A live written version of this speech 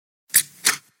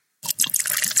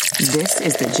This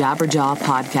is the Jabberjaw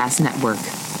Podcast Network.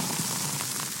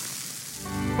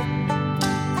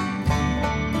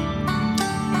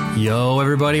 Yo,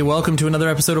 everybody. Welcome to another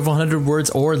episode of 100 Words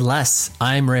or Less.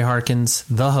 I'm Ray Harkins,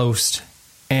 the host,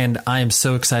 and I am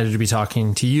so excited to be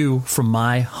talking to you from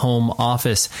my home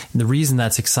office. And the reason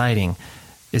that's exciting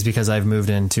is because I've moved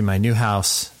into my new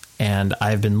house, and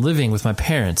I've been living with my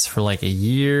parents for like a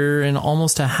year and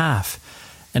almost a half.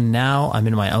 And now I'm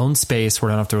in my own space where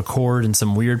I don't have to record in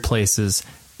some weird places.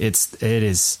 It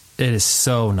is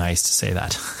so nice to say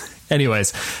that.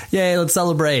 Anyways, yay, let's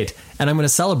celebrate. And I'm going to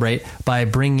celebrate by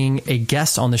bringing a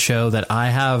guest on the show that I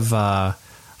have.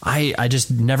 I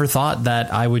just never thought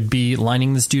that I would be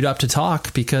lining this dude up to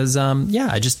talk because,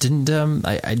 I just didn't.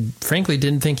 I frankly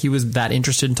didn't think he was that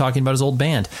interested in talking about his old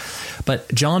band. But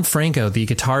John Franco, the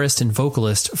guitarist and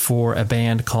vocalist for a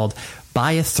band called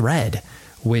By a Thread,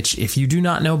 which if you do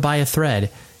not know By a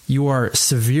Thread, you are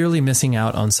severely missing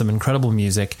out on some incredible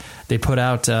music. They put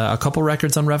out a couple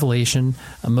records on Revelation.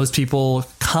 Most people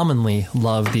commonly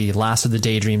love the Last of the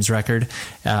Daydreams record.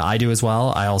 I do as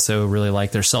well. I also really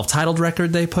like their self-titled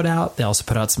record they put out. They also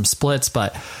put out some splits,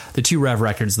 but the two Rev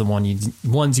records, the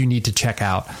ones you need to check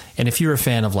out. And if you're a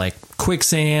fan of like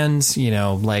Quicksands,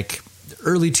 like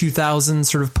early 2000s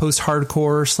sort of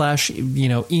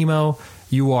post-hardcore / emo,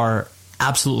 you are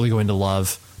absolutely going to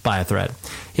love By a Thread.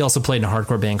 He also played in a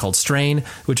hardcore band called Strain,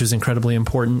 which was incredibly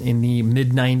important in the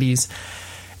mid-90s.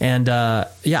 And I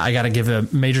got to give a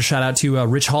major shout out to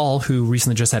Rich Hall, who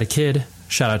recently just had a kid.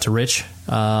 Shout out to Rich.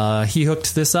 He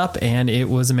hooked this up, and it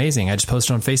was amazing. I just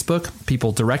posted on Facebook.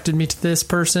 People directed me to this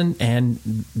person,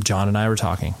 and John and I were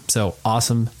talking. So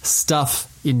awesome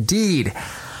stuff indeed.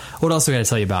 What else do I got to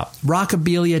tell you about?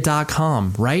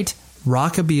 Rockabilia.com, right?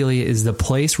 Rockabilia is the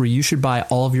place where you should buy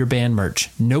all of your band merch.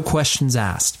 No questions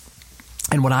asked.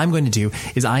 And what I'm going to do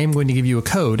is I am going to give you a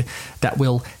code that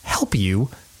will help you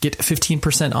get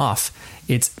 15% off.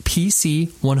 It's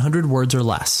PC 100 words or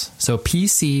less. So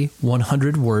PC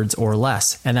 100 words or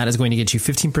less. And that is going to get you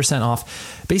 15%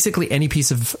 off basically any piece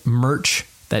of merch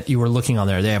that you were looking on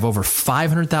there. They have over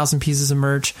 500,000 pieces of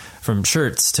merch, from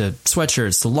shirts to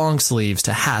sweatshirts to long sleeves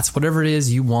to hats, whatever it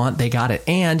is you want, they got it.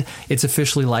 And it's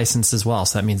officially licensed as well.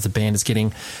 So that means the band is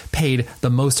getting paid the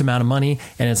most amount of money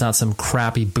and it's not some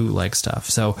crappy bootleg stuff.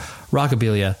 So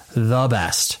Rockabilia, the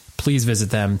best. Please visit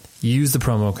them, use the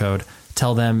promo code,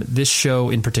 tell them this show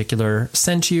in particular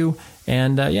sent you.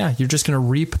 And you're just going to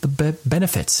reap the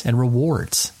benefits and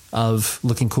rewards of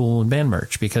looking cool in band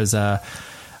merch, because I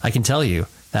can tell you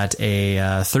that a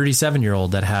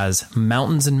 37-year-old that has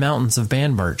mountains and mountains of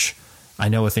band merch, I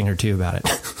know a thing or two about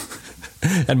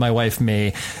it. And my wife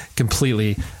may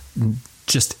completely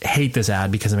just hate this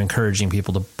ad because I'm encouraging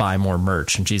people to buy more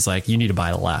merch. And she's like, you need to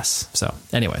buy less. So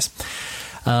anyways,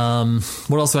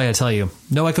 what else do I got to tell you?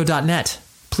 noecho.net.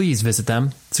 Please visit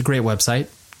them. It's a great website.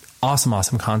 Awesome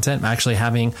content. I'm actually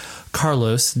having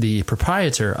Carlos, the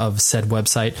proprietor of said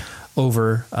website,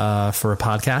 over for a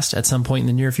podcast at some point in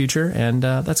the near future, and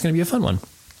that's going to be a fun one.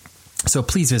 So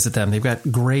please visit them. They've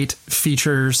got great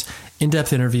features,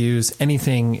 in-depth interviews,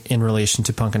 anything in relation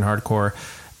to punk and hardcore.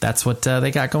 That's what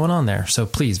they got going on there. So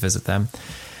please visit them.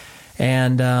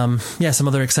 And some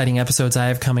other exciting episodes I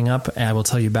have coming up, I will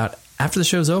tell you about after the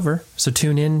show's over. So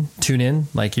tune in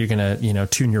like you're going to,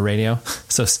 tune your radio.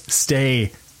 So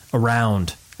stay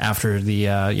around after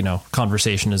the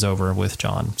conversation is over with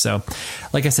John. So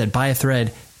like I said, By a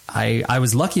Thread, I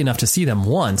was lucky enough to see them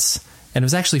once, and it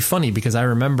was actually funny because I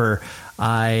remember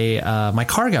my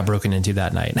car got broken into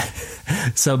that night.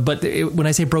 So when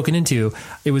I say broken into,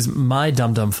 it was my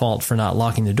dumb fault for not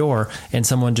locking the door, and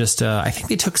someone just I think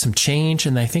they took some change,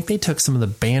 and I think they took some of the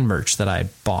band merch that I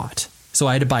bought. So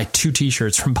I had to buy 2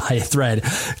 t-shirts from By a Thread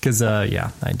because I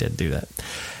did do that.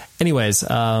 Anyways,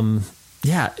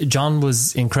 John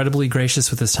was incredibly gracious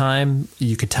with his time.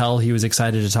 You could tell he was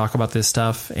excited to talk about this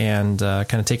stuff and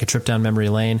kind of take a trip down memory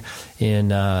lane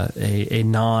in a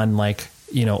non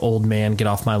old man get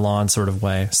off my lawn sort of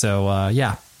way. So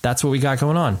that's what we got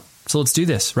going on. So let's do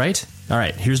this, right? All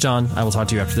right, here's John. I will talk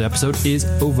to you after the episode is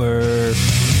over.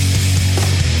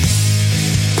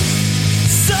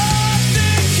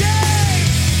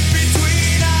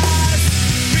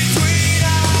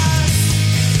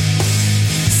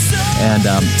 And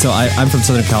so I'm from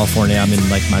Southern California. I'm in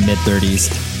like my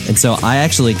mid-30s. And so I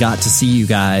actually got to see you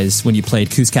guys when you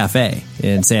played Coos Cafe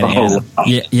in Santa Ana. Wow.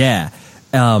 Yeah.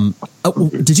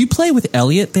 Did you play with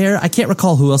Elliot there? I can't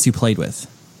recall who else you played with.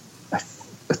 I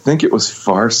think it was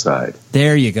Farside.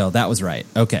 There you go. That was right.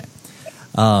 Okay.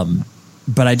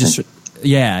 But I just...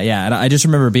 Yeah. And I just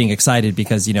remember being excited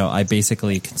because, I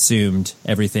basically consumed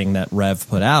everything that Rev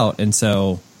put out. And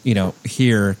so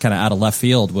here kind of out of left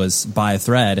field was By a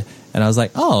Thread. And I was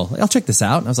like, oh, I'll check this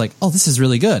out. And I was like, oh, this is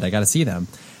really good. I got to see them.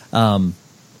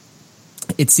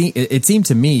 It seemed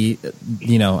to me,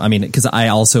 because I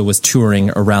also was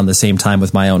touring around the same time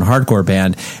with my own hardcore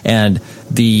band, and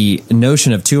the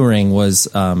notion of touring was,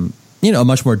 a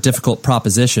much more difficult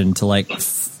proposition to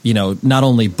not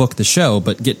only book the show,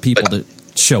 but get people to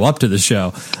show up to the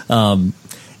show.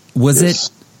 Was it?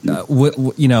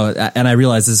 And I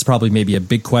realize this is probably maybe a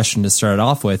big question to start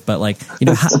off with, but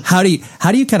how do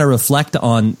you kind of reflect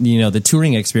on, the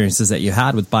touring experiences that you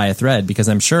had with By a Thread? Because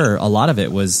I'm sure a lot of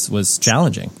it was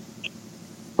challenging.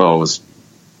 Well,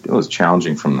 it was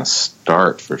challenging from the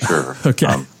start for sure.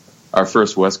 Okay. Our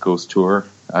first West Coast tour,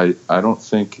 I don't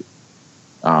think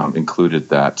included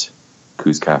that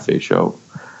Coos Cafe show.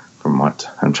 From what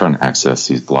I'm trying to access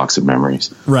these blocks of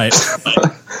memories. Right.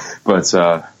 But,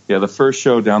 the first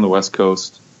show down the West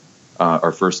Coast,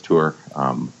 our first tour,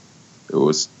 it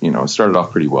was, it started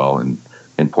off pretty well in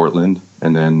Portland.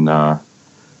 And then,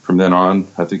 from then on,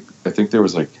 I think there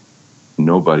was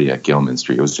nobody at Gilman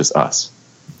Street. It was just us.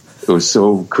 It was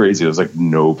so crazy. There was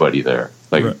nobody there,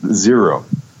 right. Zero.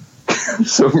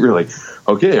 So we were like,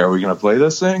 okay, are we going to play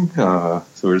this thing? So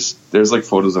there's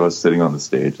photos of us sitting on the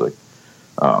stage,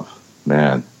 oh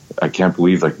man, I can't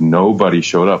believe nobody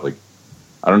showed up.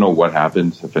 I don't know what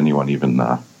happened, if anyone even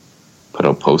put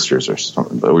out posters or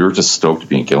something, but we were just stoked to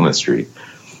be in Gilman Street.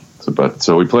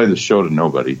 So we played the show to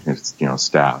nobody, it's,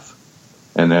 staff.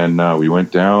 And then we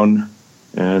went down,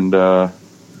 and weather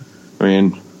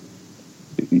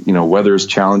is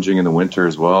challenging in the winter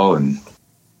as well, and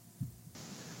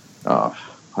I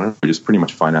don't know, we just pretty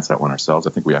much financed that one ourselves.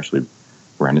 I think we actually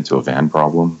ran into a van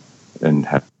problem and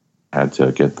had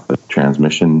to get the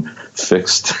transmission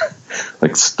fixed,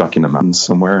 stuck in the mountains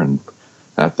somewhere, and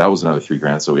that was another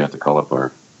 $3,000. So we had to call up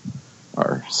our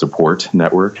support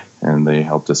network, and they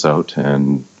helped us out.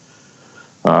 And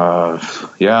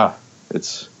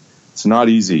it's not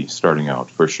easy starting out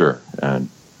for sure, and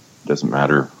it doesn't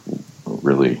matter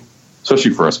really,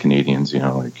 especially for us Canadians.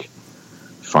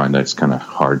 Find that it's kind of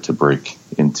hard to break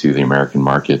into the American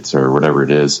markets or whatever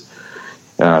it is.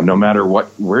 No matter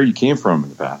where you came from in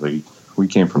the past. We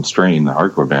came from Strain, the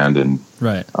hardcore band, and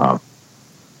right.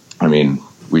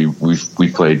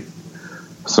 We played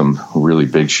some really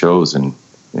big shows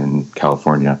in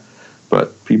California,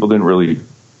 but people didn't really,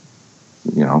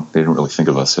 they didn't really think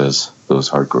of us as those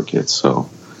hardcore kids. So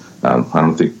I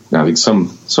think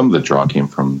some of the draw came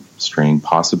from Strain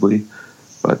possibly,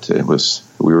 but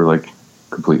we were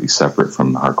completely separate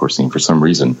from the hardcore scene for some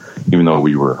reason, even though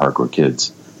we were hardcore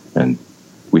kids, and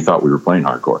we thought we were playing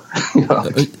hardcore.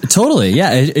 Totally.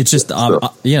 Yeah. It's just,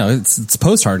 it's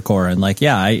post-hardcore, and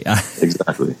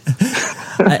exactly.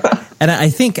 I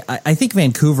think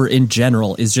Vancouver in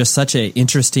general is just such a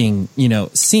interesting,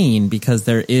 scene, because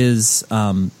there is,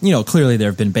 clearly there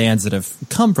have been bands that have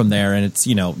come from there, and it's,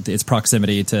 its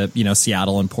proximity to,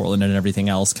 Seattle and Portland and everything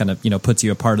else kind of, puts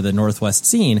you a part of the Northwest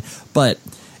scene, but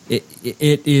it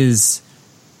is,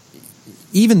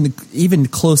 even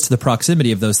close to the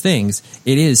proximity of those things,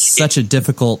 it is such a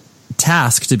difficult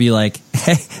task to be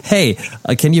hey,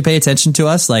 can you pay attention to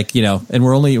us? And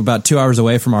we're only about 2 hours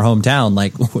away from our hometown.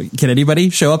 Can anybody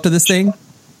show up to this thing?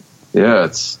 Yeah,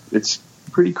 it's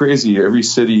pretty crazy. Every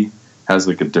city has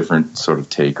a different sort of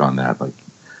take on that.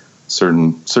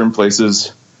 Certain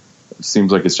places, it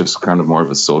seems like it's just kind of more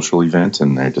of a social event,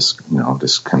 and they're just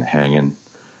kind of hanging.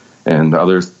 And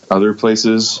other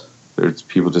places,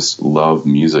 people just love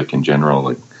music in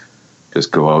general,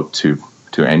 just go out to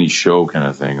any show kind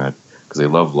of thing, because they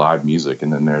love live music.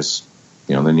 And then there's,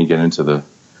 then you get into the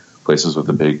places with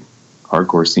the big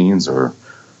hardcore scenes or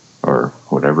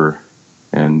whatever.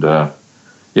 And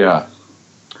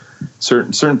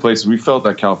certain places, we felt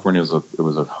that California was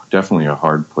definitely a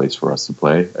hard place for us to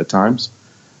play at times.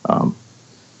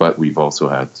 But we've also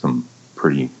had some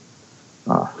pretty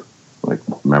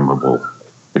memorable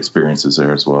experiences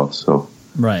there as well. So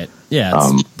right, yeah,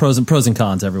 it's pros and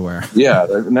cons everywhere. Yeah,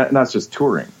 and that's just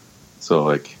touring.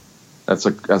 So that's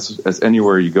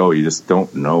anywhere you go, you just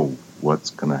don't know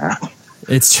what's going to happen.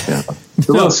 It's a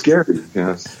little scary.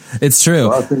 It's true. A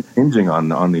lot of things hinging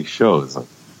on these shows,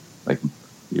 like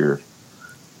your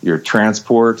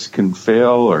transport can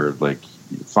fail, or your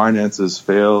finances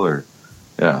fail, or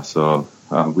So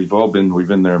we've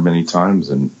been there many times,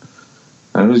 and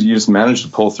you just manage to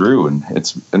pull through, and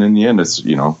in the end, it's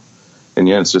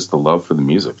just the love for the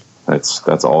music.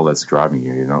 That's all that's driving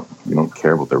you. You don't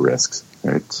care about the risks,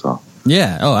 right? So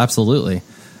yeah. Oh, absolutely.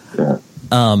 Yeah.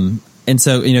 And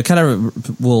so, kind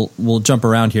of we'll jump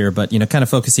around here, but, kind of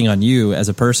focusing on you as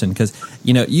a person, because,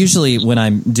 usually when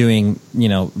I'm doing,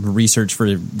 research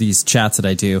for these chats that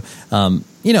I do,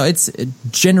 it's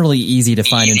generally easy to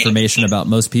find information about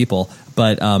most people.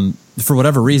 But for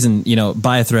whatever reason,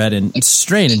 Buy a Thread and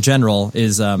Strain in general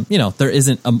is, there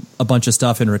isn't a bunch of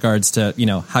stuff in regards to,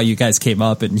 how you guys came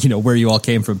up and, where you all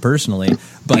came from personally.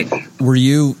 But were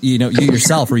you, you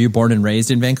yourself, were you born and raised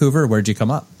in Vancouver? Where'd you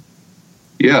come up?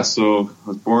 Yeah, so I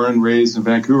was born and raised in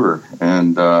Vancouver,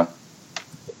 and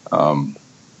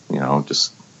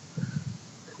just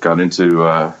got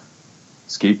into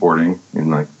skateboarding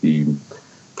in like the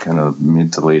kind of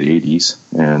mid to late '80s,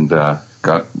 and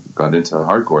got into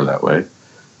hardcore that way.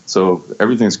 So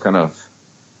everything stemmed off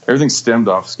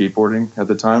skateboarding at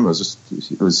the time.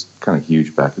 It was kind of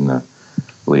huge back in the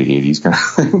late '80s kind of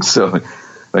thing. So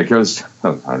like I was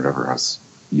a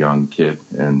young kid,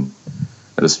 and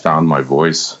I just found my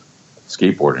voice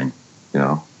skateboarding,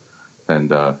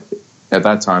 and at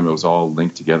that time it was all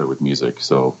linked together with music.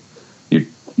 So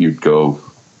you'd go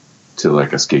to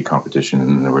like a skate competition,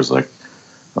 and there was like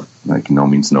No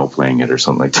Means No playing it or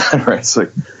something like that, right? It's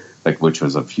like which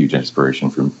was a huge inspiration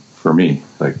for me.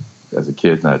 Like as a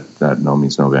kid, that No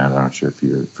Means No band. I'm not sure if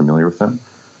you're familiar with them,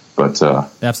 but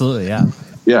absolutely,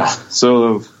 yeah.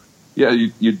 So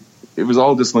it was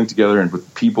all just linked together, and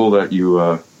with people that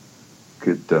you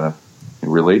could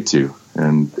relate to,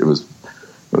 and it was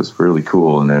really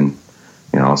cool. And then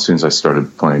as soon as I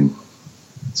started finding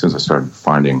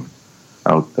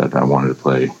out that I wanted to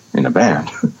play in a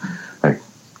band,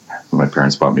 my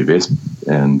parents bought me a bass,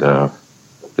 and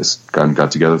just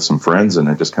got together with some friends, and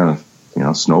it just kind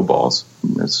of snowballs.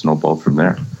 It snowballed from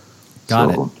there.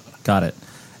 Got it.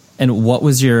 And what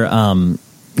was your how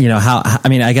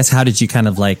did you kind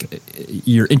of like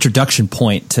your introduction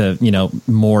point to,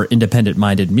 more independent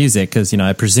minded music? Because,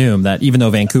 I presume that even though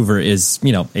Vancouver is,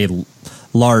 a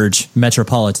large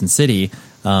metropolitan city,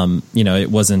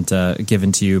 it wasn't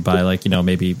given to you by like,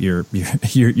 maybe your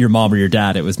mom or your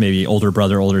dad. It was maybe older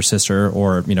brother, older sister,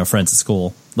 or, friends at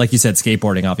school. Like you said,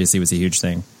 skateboarding obviously was a huge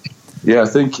thing. Yeah, I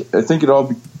think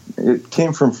it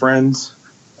came from friends,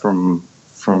 from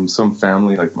some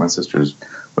family. Like my sister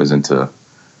was into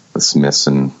the Smiths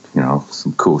and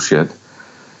some cool shit,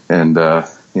 and and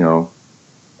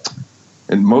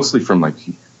mostly from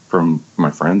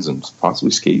my friends and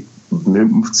possibly skate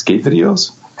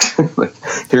videos. Like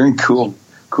hearing cool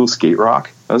skate rock,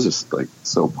 I was just like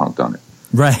so pumped on it,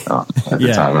 right? At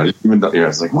the time, I didn't even I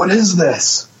was like, what is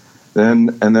this?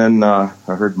 Then I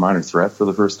heard Minor Threat for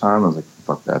the first time. I was like,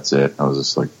 fuck, that's it. I was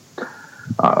just like,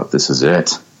 this is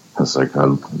it. I was like,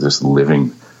 I'm just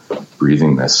living,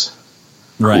 breathing this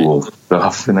cool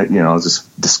stuff, and I was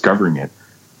just discovering it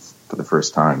for the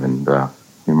first time. And me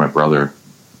and my brother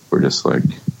were just like,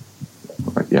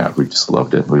 yeah, we just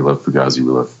loved it. We loved Fugazi,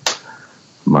 we loved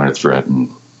Minor Threat,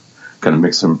 and kind of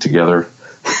mix them together,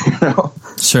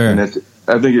 Sure. And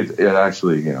I think it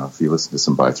actually, if you listen to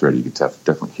some Buy a Thread, you could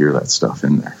definitely hear that stuff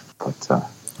in there. But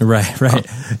right.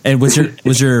 And was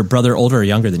your brother older or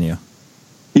younger than you?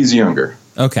 He's younger.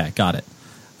 Okay, got it.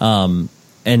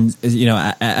 And,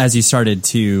 as you started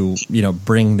to,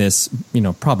 bring this,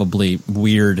 probably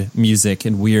weird music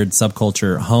and weird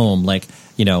subculture home, like,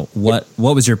 what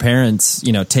was your parents,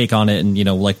 take on it, and,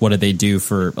 like, what did they do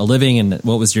for a living, and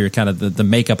what was your kind of the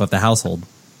makeup of the household?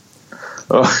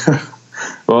 Oh,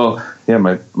 well, yeah,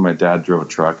 my dad drove a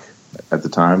truck at the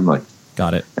time, like,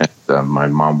 got it. And my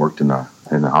mom worked in the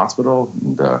hospital,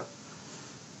 and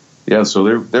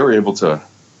so they were able to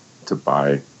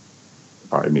buy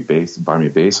me a bass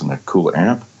and a cool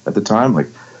amp at the time. Like,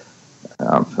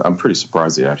 I'm pretty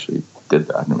surprised they actually did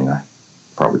that. I mean, I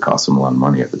probably cost them a lot of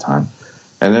money at the time.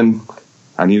 And then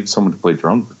I needed someone to play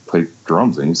drums.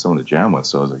 I needed someone to jam with.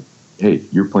 So I was like, hey,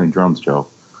 you're playing drums, Joe.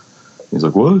 He's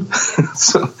like, what?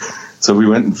 so we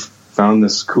went and found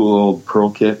this cool old Pearl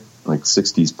kit, like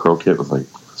 60s Pearl kit with like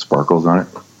sparkles on it.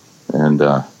 And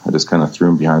I just kind of threw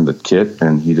him behind the kit,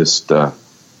 and he just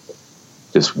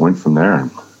went from there.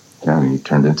 And yeah, he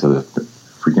turned into the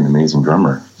freaking amazing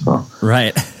drummer. So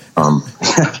right.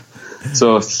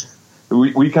 So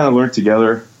we kind of learned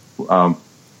together.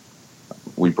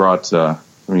 We brought. I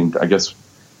guess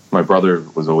my brother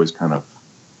was always kind of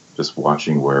just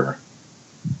watching where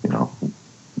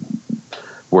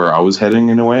I was heading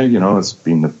in a way. As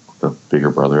being the bigger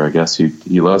brother, I guess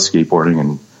he loves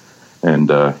skateboarding, and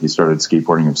he started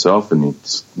skateboarding himself, and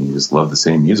he just loved the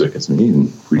same music as me,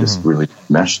 and we just really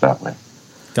meshed that way.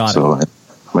 So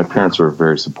my parents were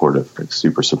very supportive, like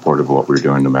super supportive of what we were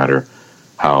doing, no matter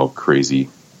how crazy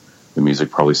the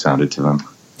music probably sounded to them.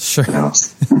 Sure.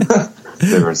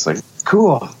 They were just like,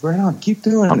 cool, right on, keep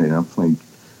doing it. I'm playing,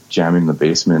 jamming in the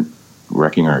basement,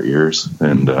 wrecking our ears,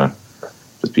 and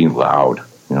just being loud,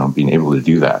 being able to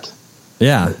do that.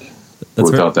 Yeah.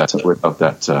 Without that support,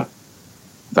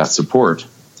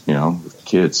 with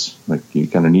kids, like you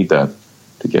kind of need that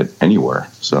to get anywhere.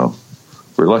 So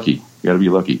we're lucky. You got to be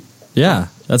lucky. Yeah,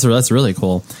 that's really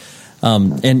cool.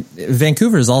 And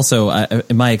Vancouver is also,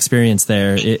 in my experience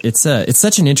there, it's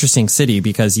such an interesting city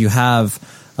because you have,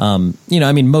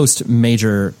 most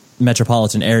major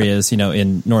metropolitan areas,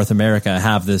 in North America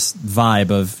have this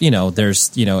vibe of,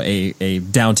 there's, a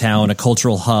downtown, a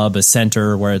cultural hub, a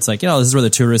center where it's like, this is where the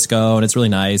tourists go and it's really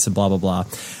nice and blah, blah, blah.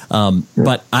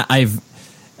 But I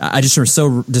just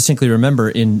so distinctly remember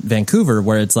in Vancouver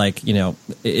where it's like,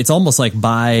 it's almost like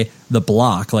by the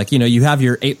block, like, you have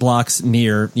your 8 blocks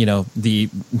near,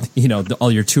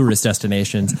 all your tourist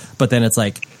destinations, but then it's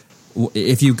like,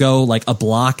 if you go like a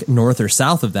block north or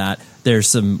south of that, there's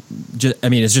some,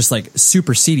 it's just like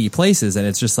super seedy places. And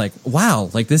it's just like, wow,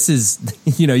 like this is,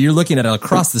 you're looking at it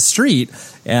across the street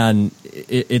and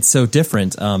it's so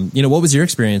different. What was your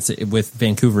experience with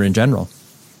Vancouver in general?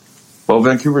 Well,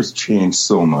 Vancouver's changed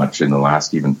so much in the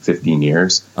last even 15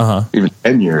 years, even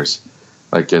 10 years.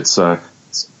 Like it's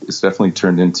definitely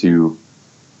turned into,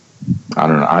 I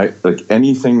don't know, like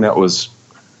anything that was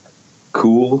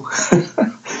cool,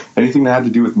 anything that had to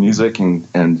do with music and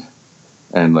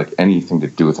like anything to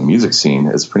do with the music scene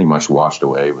is pretty much washed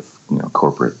away with,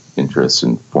 corporate interests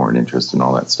and foreign interests and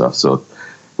all that stuff. So,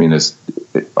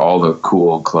 all the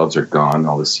cool clubs are gone.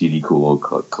 All the seedy cool old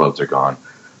clubs are gone.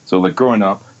 So like growing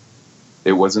up,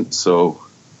 it wasn't so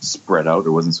spread out. It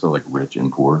wasn't so like rich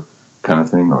and poor kind of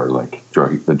thing, or like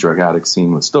the drug addict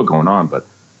scene was still going on, but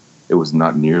it was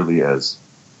not nearly as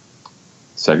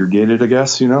segregated, I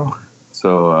guess,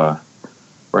 So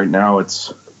right now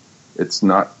it's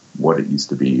not what it used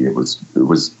to be. It was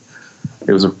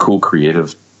a cool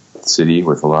creative city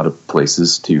with a lot of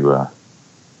places to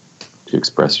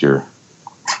express your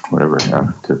whatever,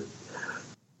 to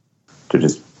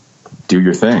just do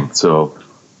your thing. So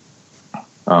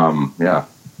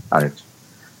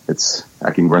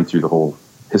I can run through the whole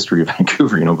history of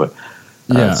Vancouver, but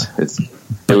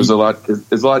it was a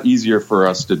lot easier for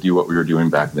us to do what we were doing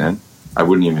back then. I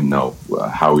wouldn't even know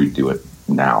how we do it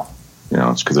now,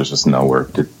 it's because there's just nowhere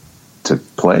to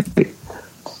play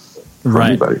for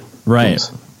anybody. Right.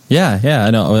 Yeah.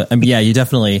 I know. You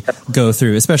definitely go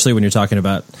through, especially when you're talking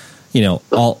about,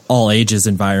 all ages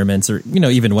environments or,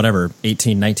 even whatever,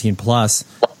 18, 19 plus,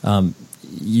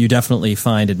 you definitely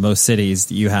find in most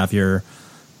cities you have your,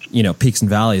 peaks and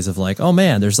valleys of like, oh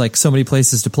man, there's like so many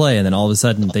places to play. And then all of a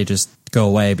sudden they just go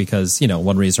away because,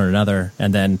 one reason or another.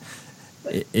 And then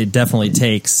it definitely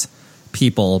takes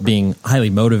people being highly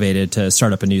motivated to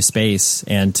start up a new space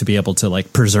and to be able to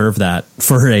like preserve that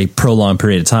for a prolonged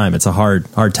period of time. It's a hard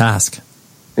task.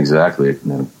 Exactly.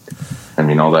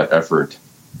 All that effort,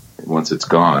 once it's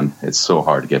gone, it's so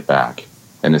hard to get back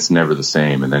and it's never the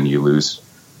same. And then you lose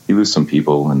some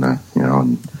people and then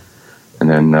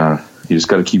you just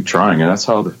got to keep trying. And that's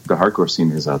how the hardcore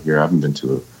scene is out here. I haven't been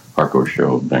to a hardcore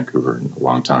show in Vancouver in a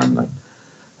long time. And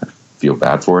I feel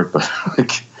bad for it, but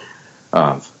like,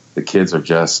 the kids are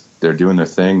they're doing their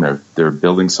thing. They're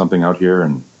building something out here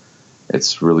and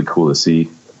it's really cool to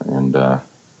see. And, I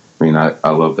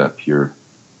love that pure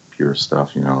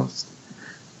stuff, it's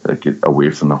like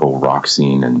away from the whole rock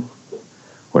scene and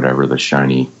whatever, the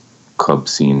shiny club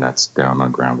scene that's down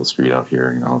on Granville Street out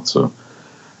here, so,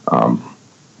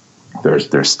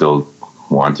 they're still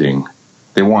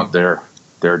they want their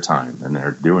time and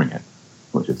they're doing it,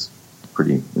 which is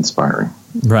pretty inspiring.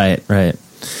 Right.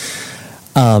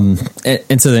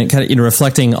 And so then kind of,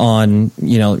 reflecting on,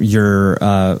 your,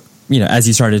 as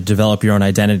you started to develop your own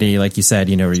identity, like you said,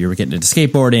 you were getting into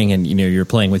skateboarding and, you're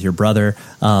playing with your brother.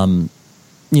 Were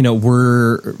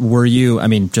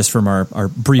you, just from our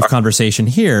brief conversation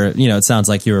here, it sounds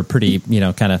like you were pretty,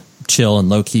 kind of chill and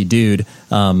low key dude.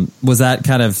 Was that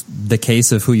kind of the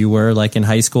case of who you were like in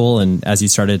high school and as you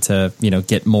started to,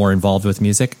 get more involved with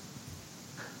music?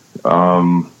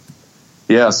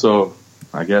 Yeah. So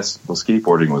I guess,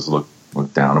 skateboarding was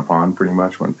looked down upon pretty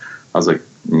much when I was like,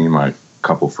 me and my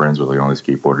couple friends were like only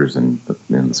skateboarders in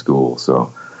the school.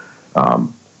 So,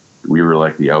 we were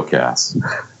like the outcasts.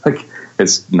 Like,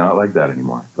 it's not like that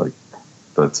anymore. Like,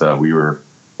 but we were,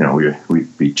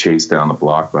 we'd be chased down the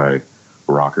block by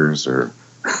rockers or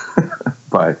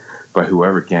by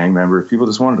whoever, gang members. People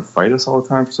just wanted to fight us all the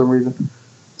time for some reason.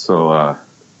 So,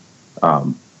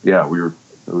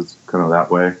 it was kind of that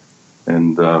way.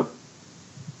 And,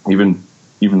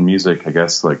 even music, I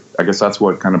guess that's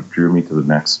what kind of drew me to the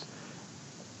next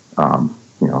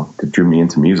that drew me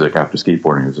into music after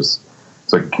skateboarding. It's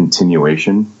like a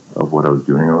continuation of what I was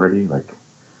doing already, like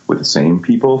with the same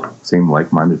people, same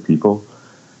like-minded people.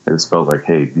 I just felt like,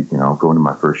 hey, going to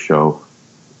my first show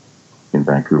in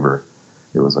Vancouver,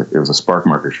 it was a Spark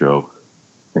Marker show.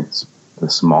 I think the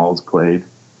Smalls played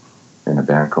in a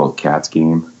band called Cat's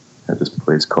Game at this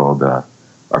place called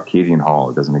Arcadian Hall.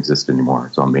 It doesn't exist anymore.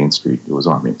 It's on Main Street. It was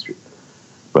on Main Street.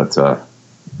 But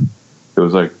it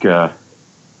was like, it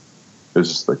was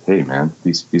just like, hey, man,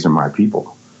 these are my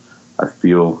people. I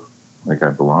feel like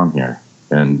I belong here.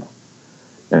 And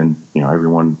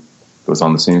everyone was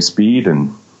on the same speed,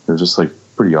 and it was just like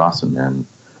pretty awesome, man,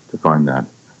 to find that.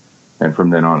 And from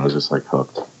then on, I was just like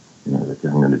hooked. Like,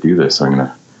 I'm going to do this.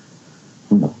 I'm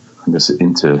just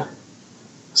into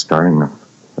starting a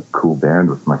cool band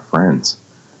with my friends.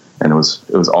 And it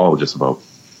was all just about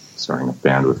starting a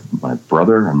band with my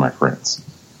brother and my friends,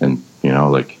 and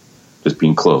like just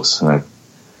being close. And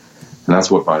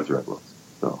that's what By Thread was.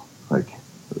 So like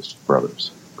it was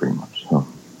brothers, pretty much. So.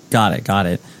 Got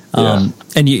it. Yeah.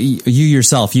 And you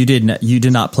yourself, you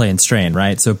did not play in Strain,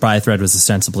 right? So By Thread was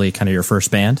ostensibly kind of your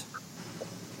first band.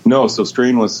 No, so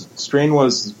Strain was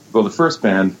the first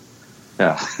band.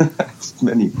 Yeah,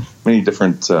 many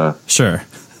different. Sure.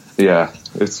 Yeah,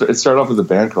 it started off with a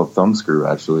band called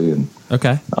Thumbscrew, actually, and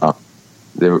okay.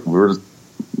 We're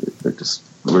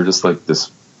just like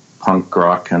this punk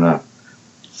rock kind of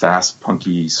fast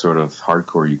punky sort of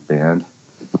hardcore band,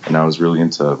 and I was really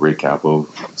into Ray Cappo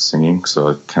singing, so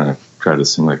I kind of tried to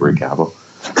sing like Ray Cappo.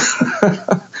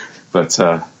 But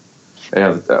I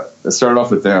started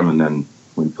off with them, and then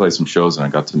we played some shows, and I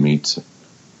got to meet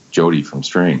Jody from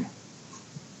Strain.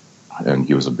 And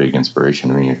he was a big inspiration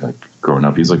to me, like growing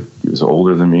up. He was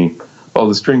older than me. All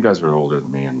the String guys were older than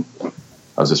me, and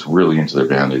I was just really into their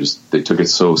band. They took it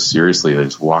so seriously. They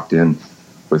just walked in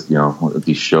with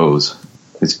these shows.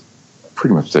 It's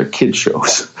pretty much their kid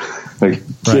shows, like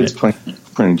kids playing.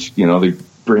 They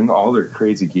bring all their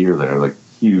crazy gear there, like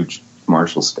huge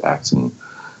Marshall stacks, and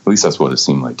at least that's what it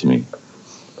seemed like to me.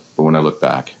 But when I look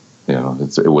back,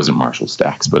 it wasn't Marshall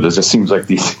stacks, but it just seems like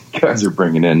these guys are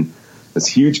bringing in this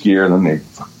huge gear, and then they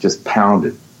just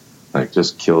pounded, like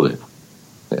just killed it.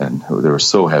 And they were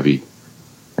so heavy,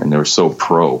 and they were so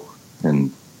pro.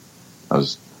 And I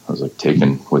was like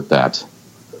taken with that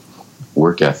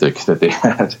work ethic that they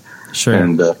had. Sure.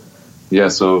 And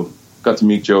so got to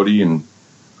meet Jody, and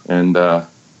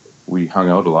we hung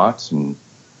out a lot, and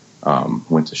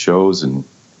went to shows, and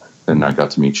then I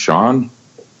got to meet Sean,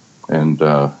 and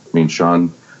me and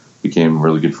Sean became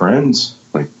really good friends.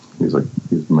 He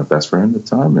was my best friend at the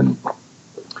time,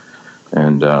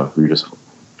 and we just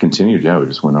continued. Yeah, we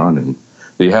just went on, and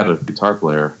they had a guitar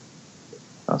player.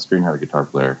 Strain had a guitar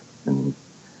player, and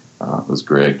it was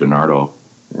Greg Bernardo.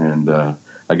 And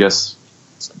I guess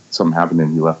something happened,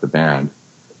 and he left the band,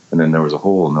 and then there was a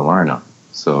hole in the lineup.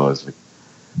 So I was like,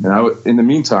 and in the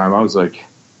meantime, I was like,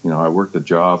 I worked a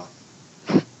job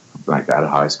like out of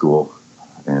high school,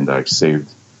 and I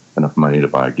saved enough money to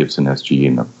buy a Gibson SG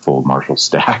and a full Marshall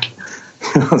stack.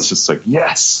 I was just like,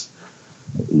 yes,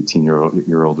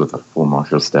 18-year-old with a full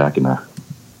Marshall stack and a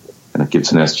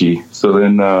Gibson SG. So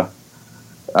then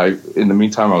in the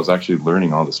meantime, I was actually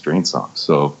learning all the Strain songs.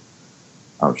 So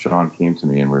Sean came to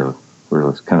me, and we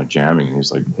were kind of jamming, and he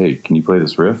was like, hey, can you play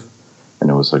this riff? And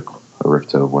it was like a riff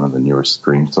to one of the newer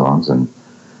Strain songs, and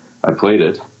I played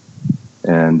it,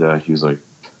 and he was like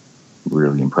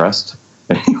really impressed,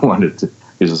 and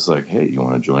he's just like, hey, you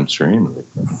want to join Strain? I'm like,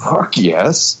 fuck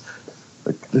yes.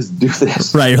 Like, let's do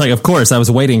this. Right. You're like, of course, I was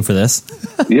waiting for this.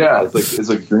 Yeah. It's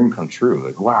like a dream come true.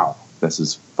 Like, wow, this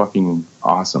is fucking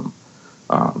awesome.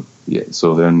 Yeah.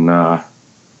 So then,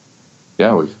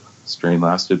 Strain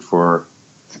lasted for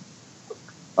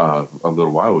a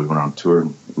little while. We went on tour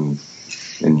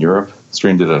in Europe.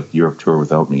 Strain did a Europe tour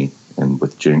without me, and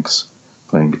with Jinx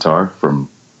playing guitar from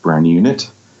Brand New Unit.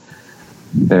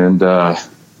 And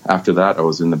after that, I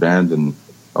was in the band, and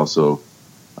also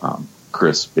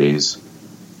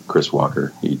Chris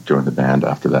Walker, he joined the band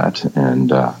after that, and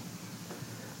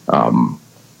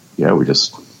we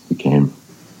just became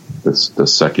the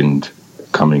second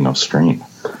coming of Strain.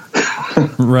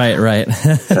 Right.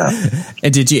 Yeah.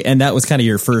 And that was kind of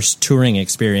your first touring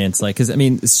experience, like, because I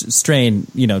mean, Strain,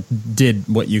 did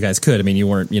what you guys could. I mean, you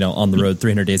weren't, on the road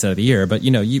 300 days out of the year, but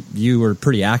you were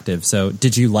pretty active. So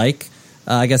did you like,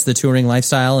 I guess, the touring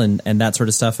lifestyle and that sort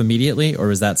of stuff immediately, or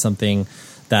was that something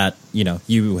that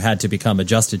you had to become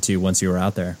adjusted to once you were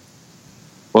out there?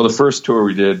 Well, the first tour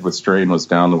we did with Strain was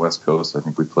down the West Coast. I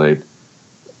think we played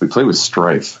with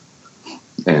Strife,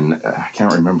 and I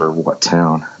can't remember what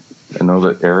town. I know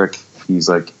that Eric, he has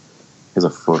a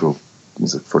photo.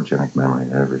 he's a photogenic memory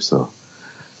ever. So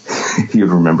he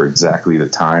would remember exactly the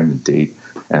time, the date,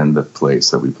 and the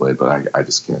place that we played, but I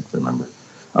just can't remember.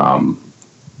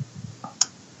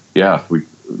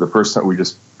 The first time we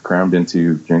just crammed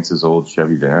into Jinx's old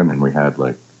Chevy van, and we had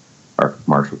like our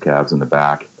Marshall cabs in the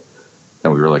back,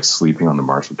 and we were like sleeping on the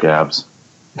Marshall cabs,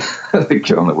 like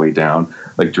on the way down,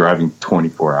 like driving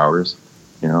 24 hours,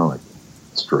 like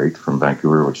straight from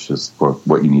Vancouver, which is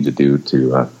what you need to do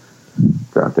to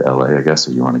LA, I guess,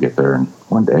 if you want to get there in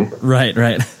one day. Right.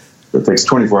 It takes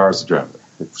 24 hours to drive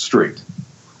there, straight.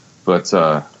 But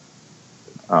so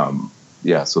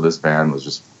this van was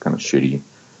just kind of shitty.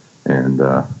 And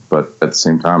but at the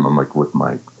same time, I'm like with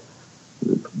my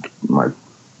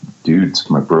dudes,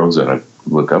 my bros that I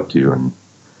look up to,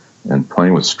 and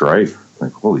playing with Strife,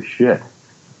 like holy shit,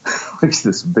 like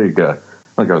this big, like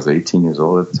I was 18 years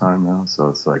old at the time now, so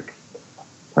it's like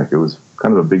it was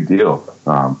kind of a big deal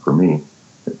for me.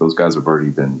 Those guys have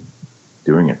already been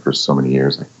doing it for so many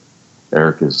years. Like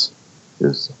Eric has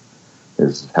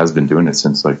been doing it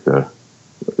since like the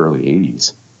early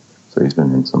 80s, so he's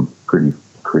been in some pretty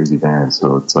crazy bands.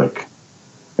 So it's like,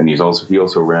 and he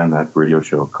also ran that radio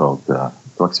show called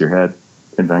Flex Your Head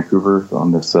in Vancouver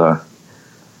on this on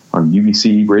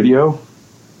UBC radio,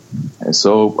 and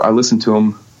so I listen to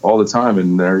him all the time,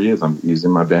 and there he is. He's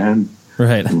in my band,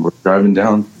 right? And we're driving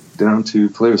down to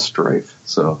play with Strife.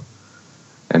 So,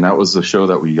 and that was the show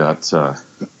that we got.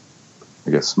 I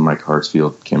guess Mike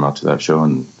Hartsfield came out to that show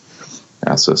and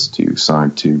asked us to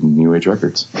sign to New Age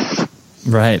Records.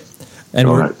 Right,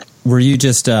 and were you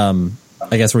just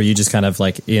were you just kind of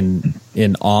like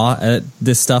in awe at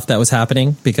this stuff that was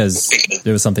happening, because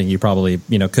it was something you probably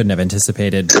couldn't have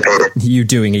anticipated you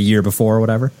doing a year before or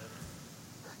whatever?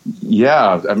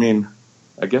 Yeah, I mean,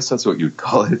 I guess that's what you'd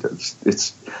call it.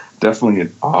 It's definitely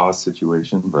an awe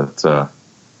situation, but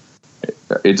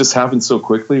it just happened so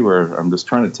quickly where I'm just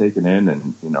trying to take it in,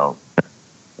 and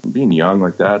being young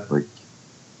like that, like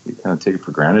you kind of take it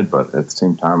for granted, but at the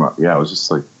same time, I was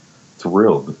just like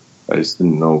thrilled. I just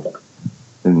didn't know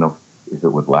if it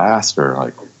would last, or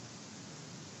like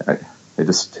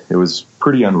it was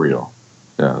pretty unreal.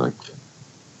 Yeah, like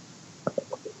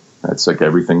it's like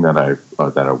everything that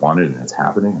I wanted, and it's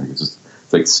happening. Like it's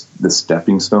like the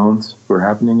stepping stones were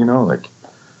happening, like,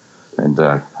 and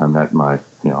I met my,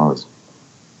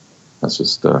 that's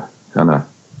just kind of,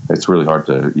 it's really hard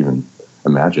to even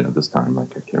imagine at this time.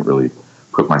 Like I can't really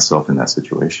put myself in that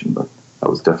situation, but I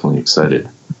was definitely excited.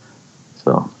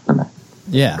 So, and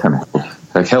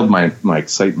I held my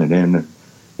excitement in.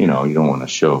 You don't want to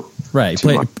show right.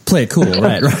 Play it cool.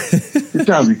 right. You're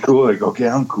trying to be cool. Like, okay,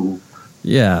 I'm cool.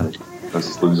 Yeah, I was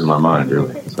just losing my mind,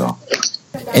 really. So.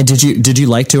 And did you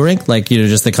like touring? Like,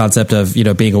 just the concept of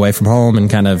being away from home and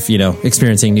kind of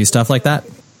experiencing new stuff like that.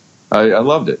 I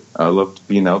loved it. I loved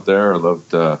being out there. I loved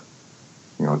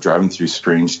driving through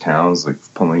strange towns, like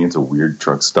pulling into weird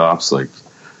truck stops. Like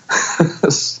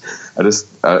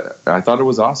I thought it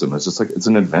was awesome. It's just like it's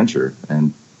an adventure,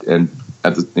 and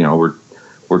at the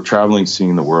we're traveling,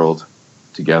 seeing the world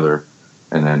together,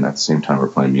 and then at the same time we're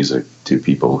playing music to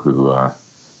people who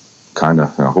kind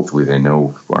of hopefully they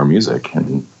know our music,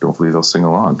 and hopefully they'll sing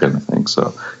along, kind of thing.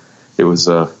 So it was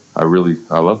I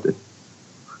loved it.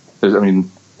 I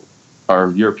mean, our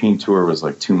European tour was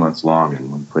like 2 months long,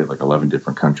 and we played like 11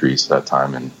 different countries that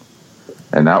time, and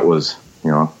that was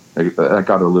that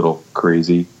got a little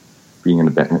crazy being in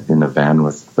a van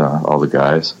with all the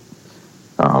guys.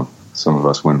 Some of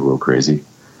us went a little crazy,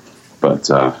 but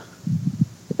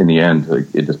in the end,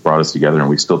 it just brought us together, and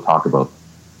we still talk about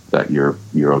that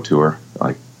Euro tour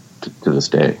like to this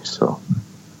day. So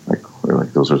we're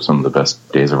like, those are some of the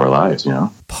best days of our lives,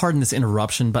 Pardon this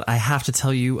interruption, but I have to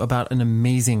tell you about an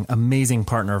amazing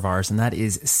partner of ours, and that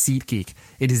is SeatGeek.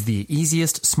 It is the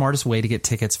easiest, smartest way to get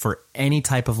tickets for any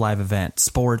type of live event,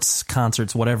 sports,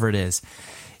 concerts, whatever it is.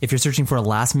 If you're searching for a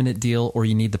last-minute deal or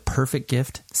you need the perfect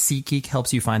gift, SeatGeek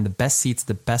helps you find the best seats,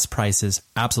 the best prices,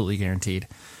 absolutely guaranteed.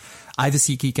 I have the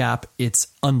SeatGeek app. It's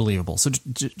unbelievable. So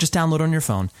just download on your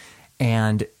phone,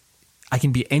 and I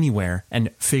can be anywhere and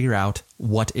figure out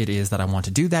what it is that I want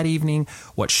to do that evening,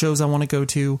 what shows I want to go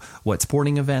to, what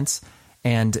sporting events.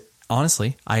 And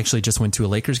honestly, I actually just went to a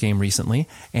Lakers game recently,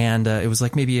 and it was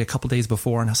like maybe a couple days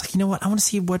before, and I was like, you know what? I want to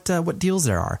see what deals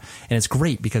there are. And it's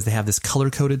great because they have this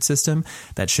color-coded system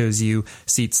that shows you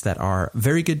seats that are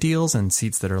very good deals and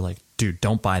seats that are like, dude,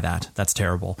 don't buy that. That's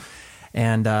terrible.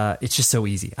 And it's just so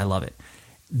easy. I love it.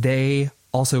 They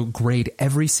also grade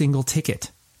every single ticket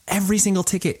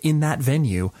in that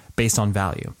venue based on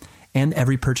value. And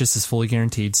every purchase is fully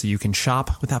guaranteed, so you can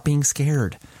shop without being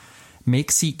scared.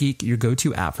 Make SeatGeek your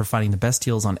go-to app for finding the best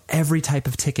deals on every type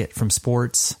of ticket, from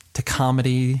sports to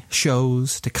comedy,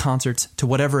 shows to concerts to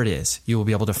whatever it is. You will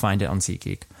be able to find it on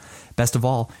SeatGeek. Best of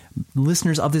all,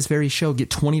 listeners of this very show get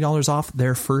 $20 off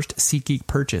their first SeatGeek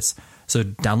purchase. So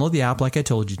download the app like I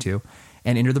told you to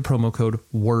and enter the promo code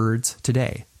WORDS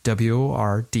today,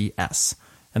 WORDS.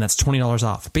 And that's $20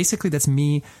 off. Basically, that's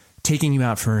me taking you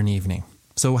out for an evening.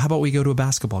 So how about we go to a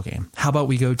basketball game? How about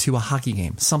we go to a hockey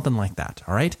game? Something like that,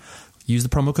 all right? Use the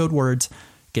promo code WORDS,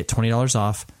 get $20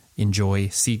 off, enjoy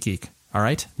SeatGeek. All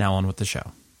right, now on with the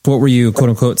show. What were you, quote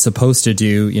unquote, supposed to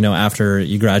do, after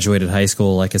you graduated high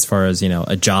school, like as far as,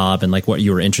 a job and like what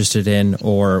you were interested in?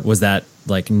 Or was that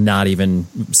like not even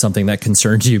something that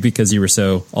concerned you because you were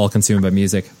so all consumed by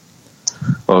music?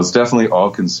 Well, it's definitely all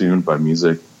consumed by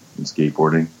music and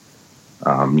skateboarding.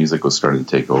 Music was starting to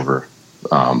take over.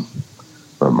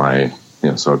 But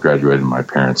so I graduated and my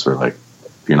parents were like,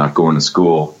 if you're not going to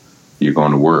school, you're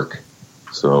going to work.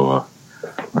 So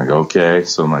I'm like, okay.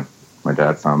 So my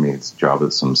dad found me a job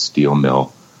at some steel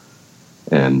mill,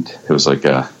 and it was like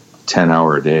a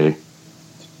 10-hour a day,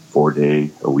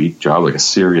 4-day-a-week job, like a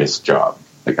serious job.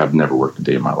 Like I've never worked a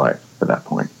day in my life at that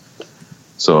point.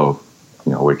 So,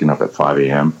 waking up at 5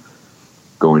 a.m.,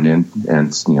 going in,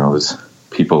 and, there's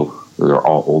people that are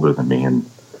all older than me, and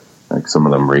like some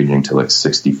of them ranging to like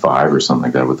 65 or something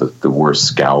like that, with the worst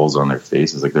scowls on their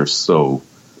faces. Like they're so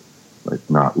like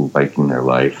not liking their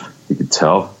life. You could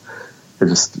tell. It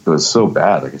was so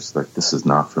bad. Like it's like, this is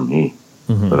not for me.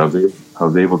 Mm-hmm. But I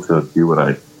was able to do what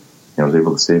I was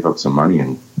able to save up some money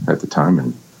at the time,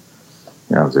 and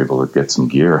I was able to get some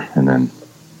gear and then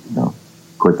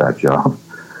quit that job.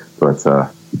 But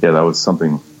that was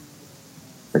something.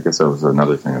 I guess that was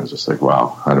another thing. I was just like,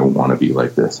 wow, I don't want to be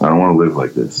like this. I don't want to live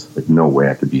like this. Like, no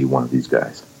way I could be one of these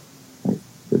guys. Like,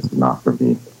 it's not for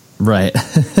me. Right.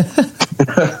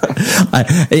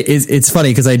 It's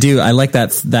funny because I like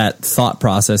that thought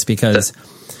process because,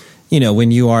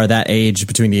 when you are that age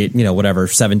between the,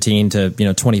 17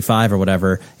 to, 25 or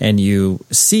whatever, and you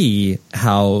see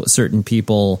how certain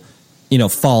people,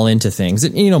 fall into things.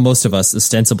 And, most of us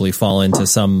ostensibly fall into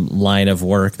some line of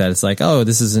work that it's like, oh,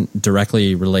 this isn't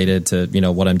directly related to,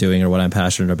 what I'm doing or what I'm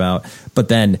passionate about. But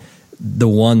then the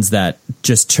ones that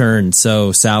just turn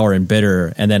so sour and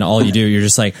bitter, and then all you do, you're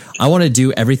just like, I want to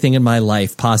do everything in my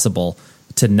life possible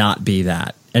to not be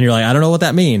that. And you're like, I don't know what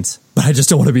that means, but I just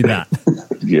don't want to be that.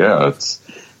 Yeah,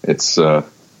 it's a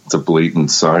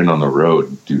blatant sign on the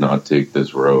road. Do not take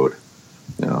this road.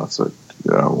 It's like,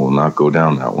 we'll not go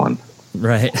down that one.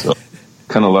 Right. So,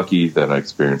 kind of lucky that I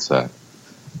experienced that.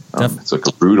 It's like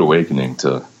a rude awakening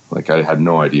to, like, I had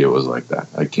no idea it was like that.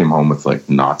 I came home with like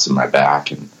knots in my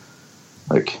back and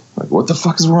like what the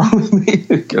fuck is wrong with me?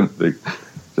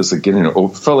 Just like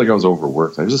felt like I was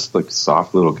overworked. I was just like a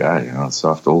soft little guy,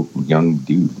 soft old young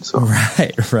dude. So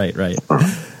Right.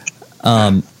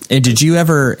 And did you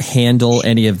ever handle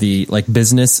any of the like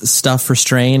business stuff for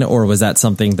Strain, or was that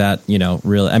something that,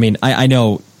 really, I mean, I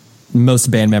know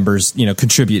most band members,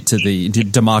 contribute to the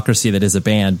democracy that is a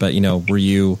band, but, were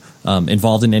you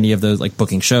involved in any of those, like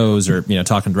booking shows or,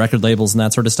 talking to record labels and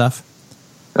that sort of stuff?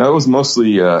 It was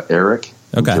mostly Eric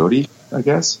and Jody, I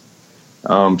guess.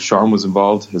 Sean was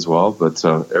involved as well, but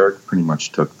Eric pretty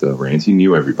much took the reins. He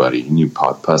knew everybody. He knew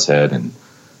Pusshead and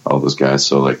all those guys.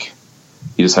 So like,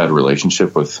 he just had a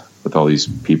relationship with all these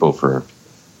people for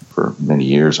many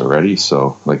years already.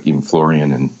 So like even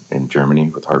Florian in Germany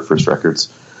with Heart First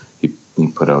Records, he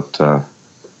put out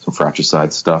some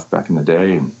fratricide stuff back in the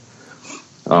day. And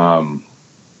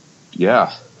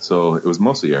so it was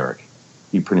mostly Eric.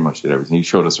 He pretty much did everything. He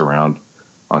showed us around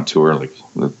on tour, like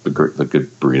the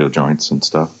good burrito joints and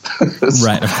stuff.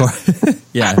 Right, of course.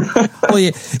 Yeah. Well,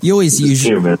 you always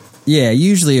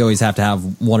usually always have to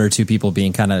have one or two people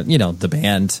being kind of,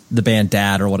 the band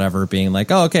dad or whatever, being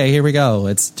like, oh, okay, here we go.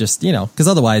 It's just, because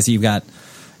otherwise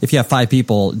if you have 5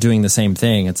 people doing the same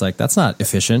thing, it's like, that's not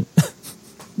efficient.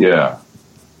 Yeah.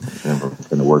 And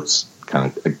it works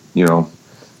kind of,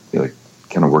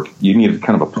 kind of work. You need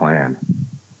kind of a plan.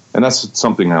 And that's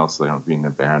something else, being a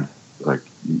band, like,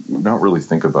 you don't really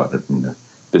think about it in the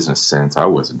business sense. I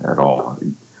wasn't at all.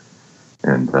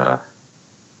 And,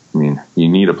 you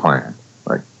need a plan.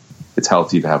 Like, it's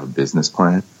healthy to have a business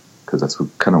plan because that's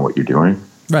kind of what you're doing.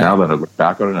 Right. Now that I look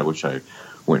back on it, I wish I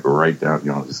went right down,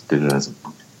 just did it as a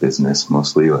business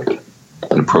mostly, like,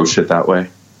 and approached it that way.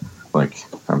 Like,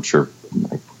 I'm sure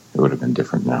it would have been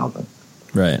different now, but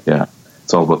right. Yeah,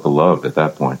 it's all about the love at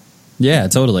that point. Yeah,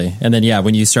 totally. And then,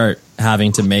 when you start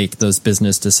having to make those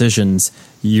business decisions,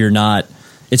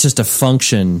 it's just a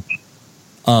function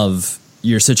of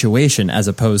your situation as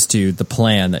opposed to the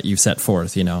plan that you've set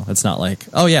forth. It's not like,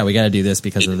 oh yeah, we got to do this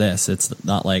because of this. It's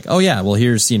not like, oh yeah, well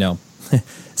here's,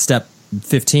 step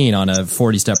 15 on a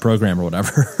 40-step program or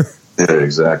whatever. Yeah,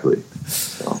 exactly.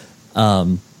 So.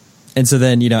 And so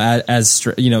then, as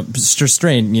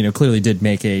Strain, clearly did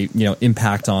make a,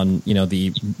 impact on,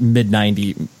 the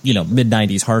mid-90s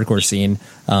hardcore scene.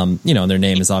 And their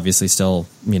name is obviously still,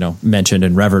 mentioned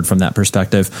and revered from that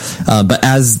perspective. But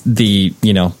as the,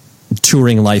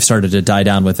 touring life started to die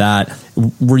down with that,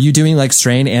 were you doing like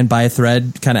Strain and By a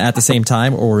Thread kind of at the same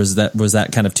time, or was that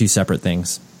kind of two separate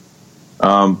things?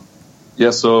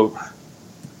 Yeah. So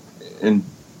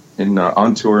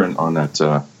on tour and on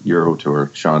that Euro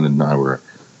tour, Sean and I were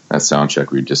at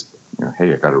soundcheck. We just,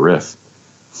 hey, I got a riff,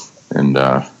 and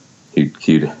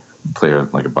he'd play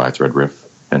like a By a Thread riff,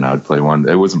 and I'd play one.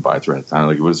 It wasn't By a Thread.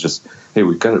 Like it was just, hey,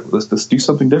 we got it. Let's do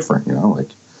something different. Like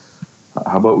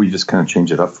how about we just kind of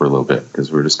change it up for a little bit,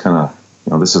 because we're just kind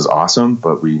of, this is awesome,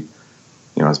 but we,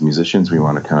 as musicians, we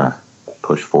want to kind of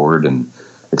push forward and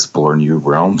explore new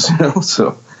realms.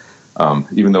 So.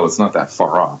 Even though it's not that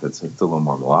far off, it's a little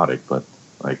more melodic, but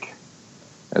like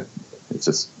it's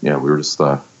just, we were just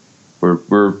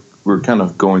we're kind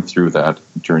of going through that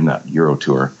during that Euro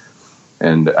tour,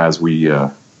 and as we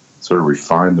sort of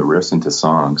refined the riffs into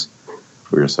songs,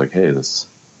 we were just like, hey, this,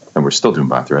 and we're still doing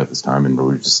By a Thread at this time, and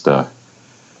we just like,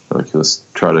 let's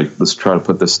try to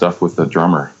put this stuff with the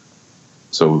drummer.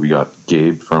 So we got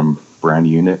Gabe from Brand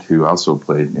New Unit, who also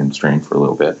played in Strain for a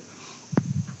little bit.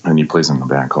 And he plays in a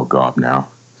band called Gob now.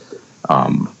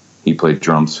 He played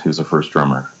drums. He was the first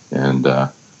drummer. And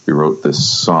we wrote this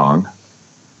song,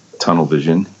 Tunnel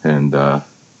Vision. And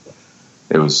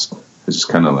it was just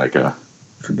kind of like a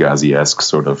Fugazi-esque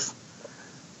sort of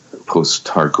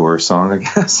post-hardcore song, I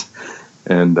guess.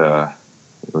 And we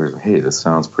were like, hey, this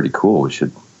sounds pretty cool. We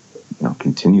should,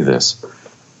 continue this.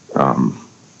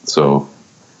 So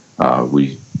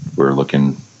we were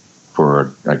looking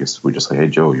for, I guess we just like, hey,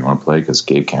 Joe, you want to play? Because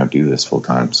Gabe can't do this full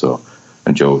time. So,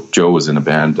 and Joe was in a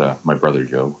band, my brother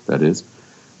Joe, that is.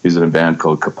 He was in a band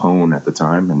called Capone at the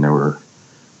time, and they were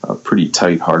a pretty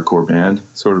tight hardcore band,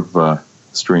 sort of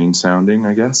strange sounding,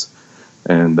 I guess.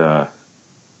 And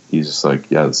he's just like,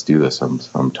 yeah, let's do this. I'm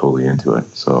totally into it.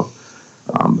 So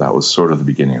that was sort of the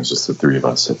beginning. It was just the three of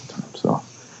us at the time. So,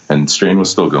 and Strain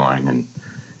was still going, and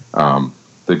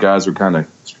the guys were kind of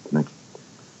like,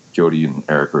 Jody and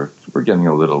Eric were getting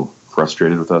a little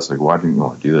frustrated with us. Like, why didn't you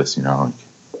want to do this? Like,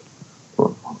 well,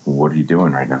 what are you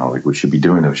doing right now? Like, we should be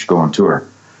doing it. We should go on tour.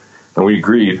 And we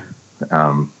agreed.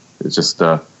 It's just,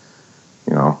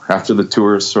 after the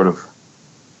tours sort of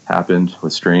happened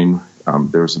with Strain,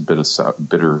 there was a bit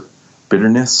of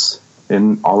bitterness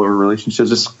in all our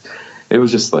relationships. It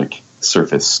was just like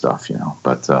surface stuff,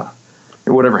 But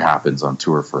whatever happens on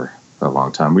tour for a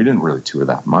long time. We didn't really tour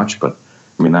that much, but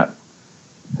I mean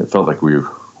it felt like we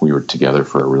were together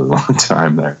for a really long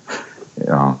time there,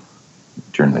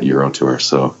 during that Euro tour.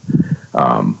 So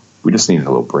we just needed a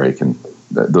little break, and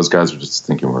those guys were just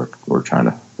thinking we're trying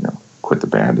to quit the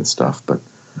band and stuff. But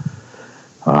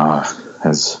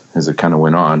as it kind of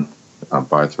went on,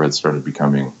 By a Thread started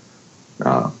becoming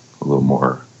a little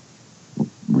more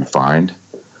refined,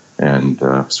 and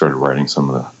started writing some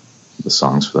of the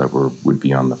songs that would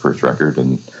be on the first record,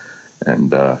 and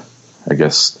I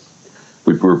guess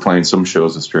we were playing some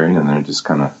shows of Strain, and then it just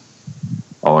kind of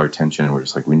all our attention. We're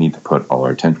just like, we need to put all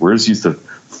our attention. We're just used to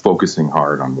focusing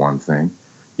hard on one thing.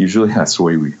 Usually that's the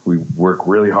way we work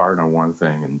really hard on one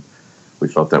thing, and we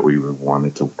felt that we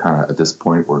wanted to kind of at this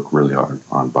point work really hard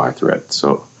on By a Thread.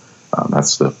 So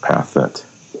that's the path that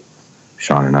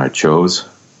Sean and I chose,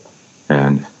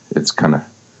 and it's kind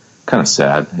of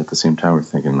sad at the same time. We're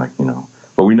thinking like,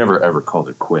 but we never ever called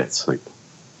it quits, like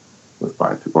with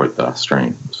By a Thread or the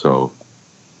Strain. So,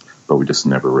 but we just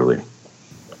never really,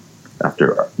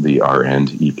 after the Our End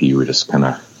EP, we just kind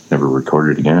of never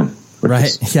recorded again.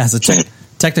 Right. Yeah. So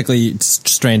technically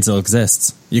Strain still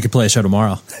exists. You could play a show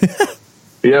tomorrow.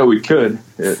 Yeah, we could,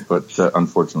 but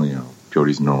unfortunately,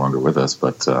 Jody's no longer with us.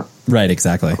 But right,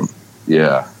 exactly.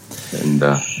 Yeah, and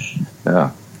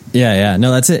yeah.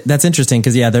 No, that's it. That's interesting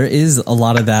because there is a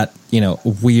lot of that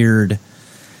weird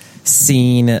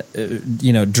scene,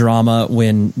 drama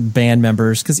when band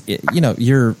members, because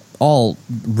you're all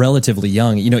relatively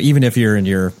young. Even if you're in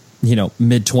your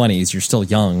mid-20s, you're still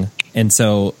young. And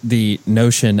so the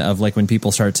notion of like when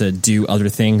people start to do other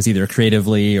things, either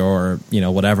creatively or,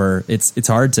 whatever, it's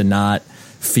hard to not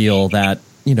feel that,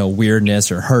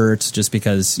 weirdness or hurt just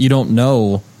because you don't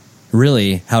know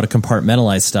really how to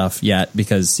compartmentalize stuff yet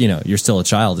because, you're still a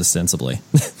child ostensibly.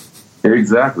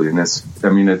 Exactly. And it's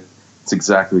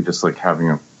exactly just like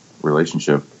having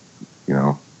relationship,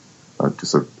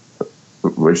 just a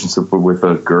relationship with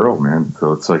a girl, man.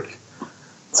 So it's like,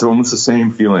 it's almost the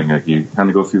same feeling. Like you kind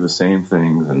of go through the same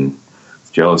things, and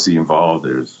jealousy involved.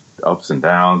 There's ups and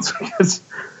downs,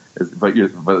 but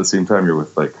at the same time, you're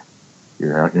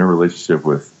in a relationship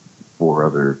with 4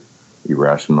 other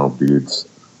irrational dudes,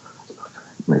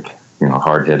 like,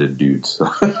 hard-headed dudes.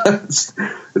 So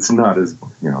it's not as,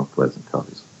 pleasant,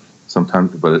 obviously.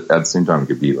 Sometimes, but at the same time, it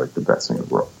could be like the best thing in the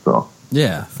world. So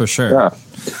yeah, for sure. Yeah.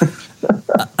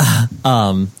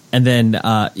 And then,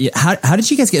 how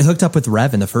did you guys get hooked up with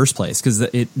Rev in the first place? Because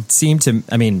it seemed to,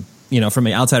 I mean, from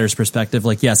an outsider's perspective,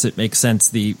 like, yes, it makes sense,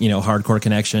 the, hardcore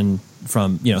connection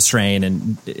from, Strain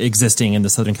and existing in the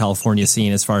Southern California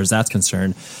scene as far as that's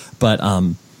concerned. But,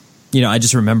 I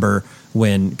just remember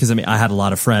because I had a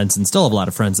lot of friends and still have a lot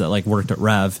of friends that like worked at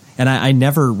Rev, and I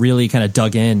never really kind of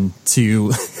dug in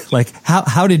to like,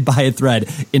 how did Buy a Thread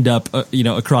end up,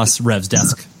 across Rev's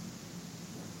desk?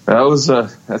 That's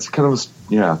kind of,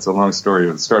 it's a long story.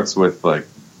 It starts with like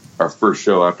our first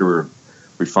show after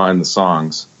we find the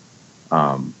songs.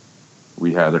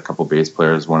 We had a couple bass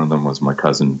players. One of them was my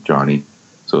cousin, Johnny.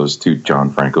 So there's 2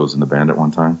 John Francos in the band at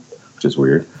one time, which is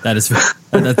weird. That's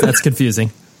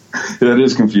confusing. That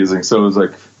is confusing. So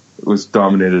it was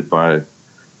dominated by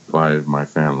my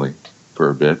family for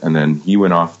a bit. And then he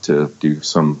went off to do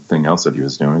something else that he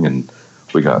was doing. And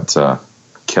we got,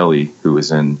 Kelly, who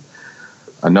was in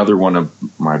another one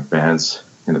of my bands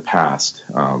in the past.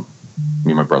 Me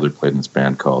and my brother played in this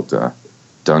band called,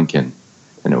 Duncan.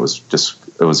 And it was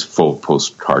full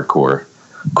post-hardcore,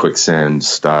 quicksand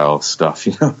style stuff,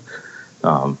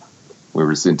 we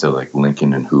were into like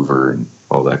Lincoln and Hoover and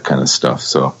all that kind of stuff.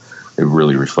 So it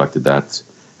really reflected that.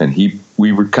 And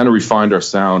we were kind of refined our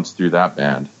sound through that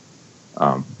band,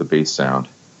 the bass sound,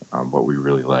 what we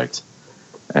really liked.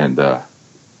 And I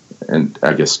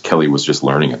guess Kelly was just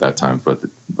learning at that time, but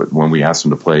when we asked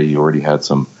him to play, he already had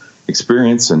some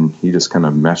experience, and he just kind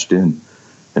of meshed in,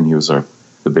 and he was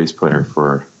the bass player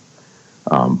for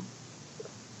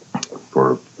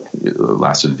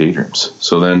Last of the Daydreams.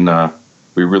 So then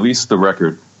we released the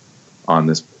record on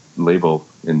this label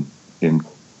in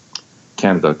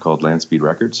Canada called Landspeed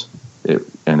Records. It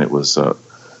was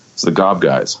it's the Gob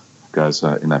guys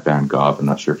in that band Gob. I'm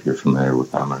not sure if you're familiar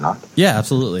with them or not. Yeah,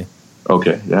 absolutely.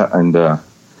 Okay, yeah, and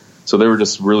so they were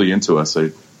just really into us.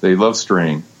 They love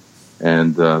Strain,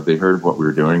 and they heard what we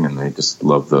were doing, and they just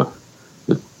loved the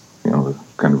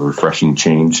kind of refreshing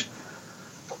change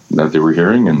that they were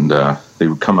hearing, and they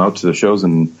would come out to the shows.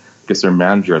 And I guess their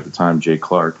manager at the time, Jay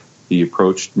Clark, he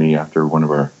approached me after one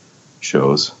of our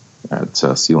shows at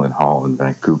Sealand Hall in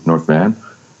Vancouver, North Van,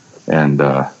 and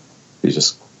he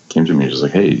just came to me, just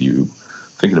like, "Hey, you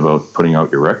thinking about putting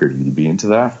out your record? Would you be into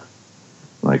that?"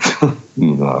 Like,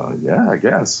 yeah, I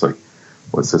guess. Like,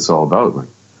 what's this all about? Like,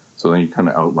 so then he kind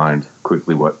of outlined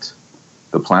quickly what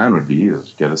the plan would be: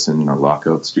 is get us in a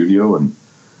lockout studio and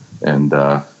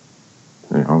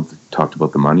talked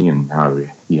about the money and how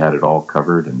he had it all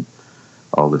covered and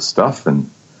all this stuff. And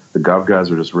the Gob guys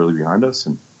were just really behind us,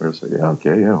 and we were just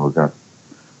like,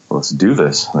 let's do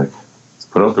this. Like, let's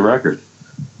put out the record.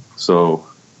 So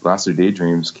Last of the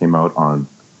Daydreams came out on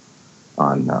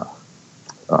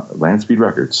Landspeed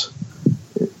Records,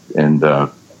 and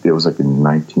it was like in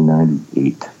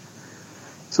 1998.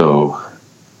 So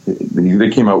they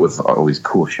came out with all these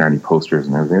cool shiny posters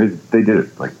and everything. They did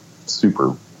it like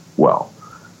super well.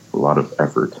 A lot of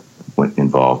effort went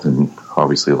involved, and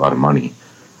obviously a lot of money.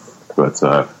 But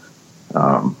at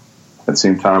the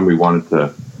same time, we wanted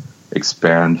to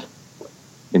expand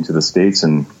into the States,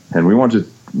 and we wanted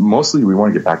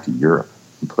to get back to Europe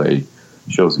and play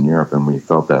shows in Europe, and we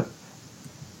felt that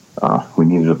we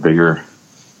needed a bigger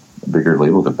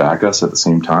label to back us at the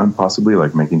same time, possibly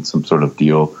like making some sort of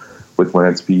deal with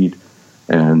Landspeed,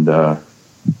 and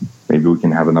maybe we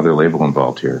can have another label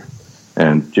involved here.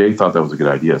 And Jay thought that was a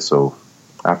good idea. So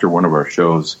after one of our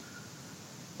shows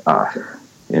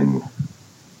in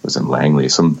Langley,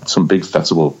 some big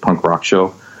festival punk rock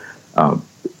show,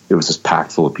 it was just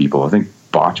packed full of people. I think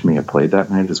Botch may have played that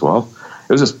night as well.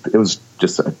 It was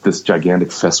just this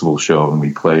gigantic festival show, and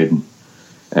we played,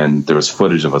 and there was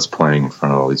footage of us playing in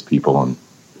front of all these people,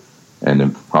 and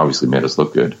it obviously made us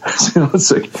look good. So it's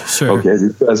like, sure. Okay,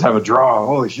 these guys have a draw.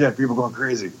 Holy shit, people going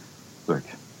crazy. Like,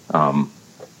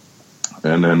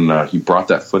 and then he brought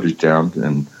that footage down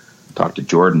and talked to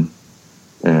Jordan,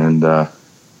 and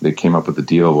they came up with a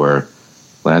deal where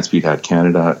Landspeed had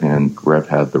Canada and Rev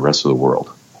had the rest of the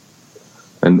world,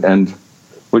 and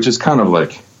which is kind of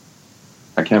like,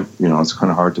 I can't, it's kind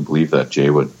of hard to believe that Jay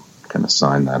would kind of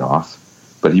sign that off,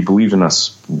 but he believed in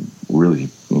us really,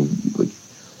 like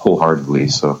wholeheartedly.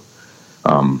 So,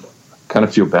 kind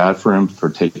of feel bad for him for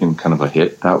taking kind of a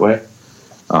hit that way.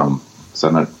 So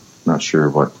I'm not sure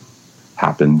what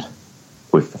happened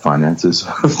with the finances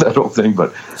of that whole thing,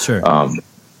 but sure.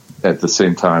 At the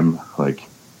same time,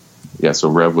 so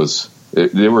Rev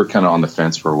they were kind of on the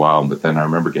fence for a while, but then I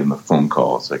remember getting the phone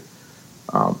call. It's like,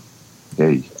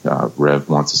 hey, Rev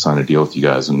wants to sign a deal with you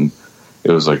guys. And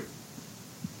it was like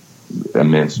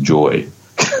immense joy.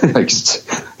 I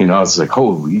was like,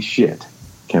 holy shit,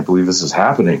 can't believe this is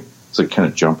happening. It's like kind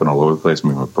of jumping all over the place.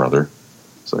 Me and my brother.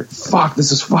 It's like, fuck,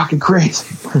 this is fucking crazy.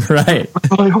 Right.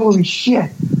 I'm like, holy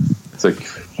shit. It's like,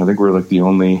 I think we're like the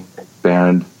only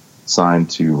band signed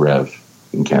to Rev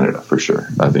in Canada for sure.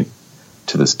 I think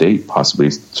to this date,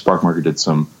 possibly Spark Marker did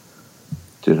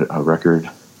a record.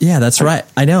 Yeah, that's right.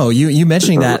 I know you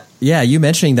mentioning that. Yeah, you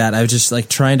mentioning that. I was just like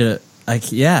trying to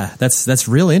yeah, that's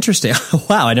real interesting.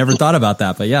 Wow, I never thought about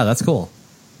that, but yeah, that's cool.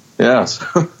 Yeah, so,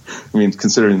 I mean,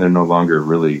 considering they're no longer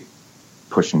really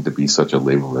pushing to be such a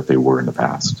label that they were in the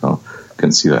past, so I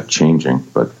can see that changing.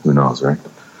 But who knows, right?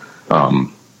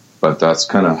 But that's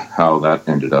kind of how that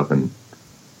ended up, and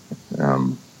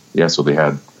so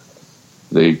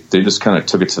they just kind of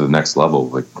took it to the next level.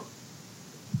 We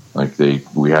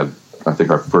had, I think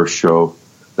our first show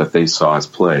that they saw us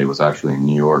play was actually in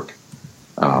New York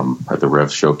at the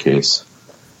Rev Showcase,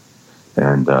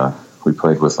 and we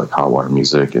played with like Hot Water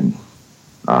Music and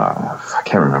I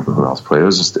can't remember who else played. It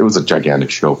was a gigantic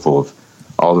show full of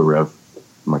all the Rev,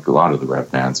 like a lot of the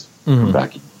Rev bands from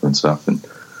back and stuff. And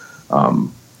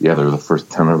they were the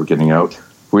first time ever getting out.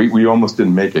 We almost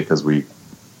didn't make it because we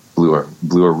blew our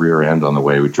rear end on the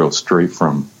way. We drove straight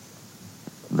from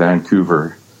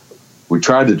Vancouver. We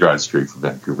tried to drive straight from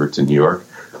Vancouver to New York,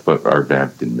 but our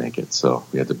van didn't make it, so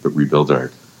we had to rebuild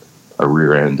our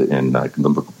rear end in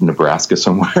Nebraska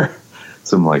somewhere,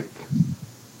 some like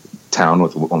town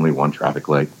with only one traffic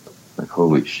light. Like,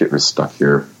 holy shit, we're stuck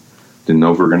here. Didn't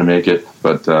know if we were going to make it,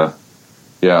 but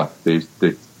they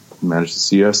managed to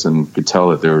see us and could tell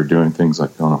that they were doing things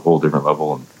like on a whole different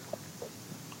level. And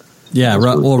yeah,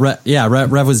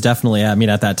 Rev was definitely. I mean,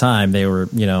 at that time they were.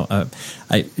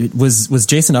 Was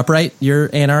Jason Upright your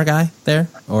A&R guy there?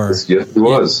 Or yes, he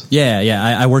was.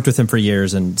 Yeah. I worked with him for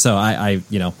years, and so I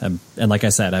and like I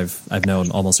said, I've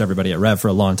known almost everybody at Rev for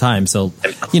a long time. So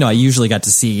I usually got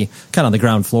to see kind of on the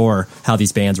ground floor how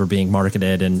these bands were being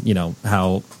marketed, and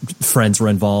how friends were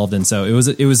involved, and so it was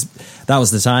that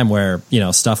was the time where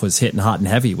stuff was hitting hot and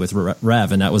heavy with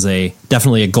Rev, and that was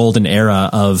definitely a golden era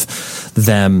of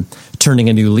them turning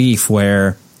a new leaf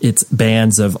where it's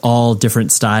bands of all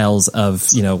different styles of,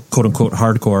 quote unquote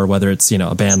hardcore, whether it's,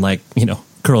 a band like,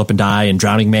 Curl Up and Die and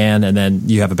Drowning Man. And then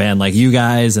you have a band like you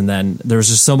guys. And then there was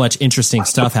just so much interesting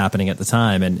stuff happening at the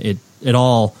time. And it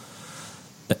all,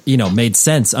 made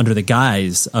sense under the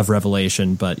guise of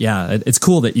Revelation. But yeah, it's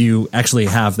cool that you actually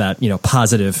have that,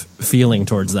 positive feeling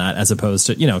towards that, as opposed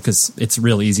to, because it's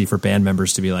real easy for band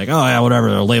members to be like, oh yeah,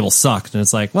 whatever, their label sucked. And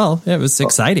it's like, well, it was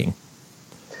exciting.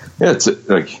 Yeah, it's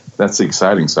like that's the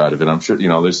exciting side of it. I'm sure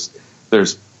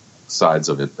there's sides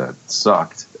of it that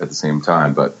sucked at the same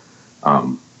time, but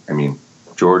I mean,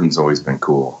 Jordan's always been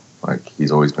cool. Like,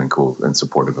 he's always been cool and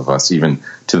supportive of us, even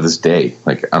to this day.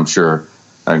 Like, I'm sure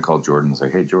I can call Jordan and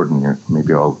say, "Hey, Jordan,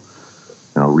 maybe I'll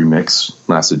remix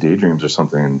Massive Daydreams or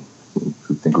something. And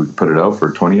you think we could put it out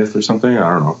for 20th or something?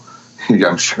 I don't know."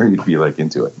 I'm sure he'd be like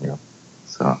into it.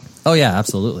 So. Oh yeah,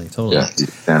 absolutely, totally. Yeah, he'd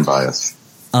stand by us.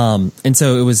 And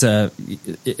so it was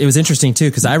interesting too,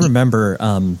 because I remember,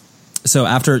 so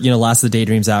after, Last of the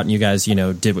Daydreams out, and you guys,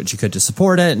 did what you could to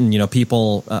support it, and,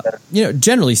 people,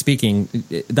 generally speaking,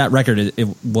 that record, it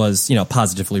was,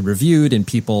 positively reviewed, and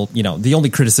people, the only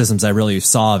criticisms I really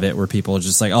saw of it were people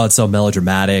just like, oh, it's so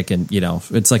melodramatic, and,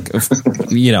 it's like,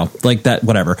 like that,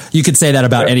 whatever. You could say that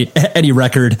about any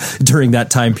record during that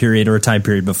time period or a time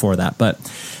period before that. But,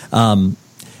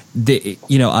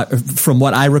 from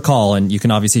what I recall, and you can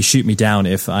obviously shoot me down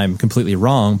if I'm completely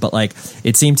wrong, but like,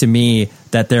 it seemed to me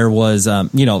that there was,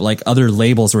 like other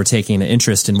labels were taking an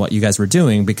interest in what you guys were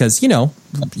doing, because,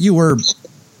 you were,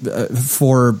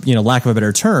 for, lack of a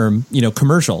better term,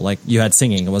 commercial, like you had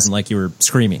singing. It wasn't like you were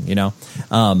screaming,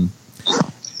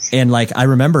 and like, I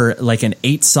remember like an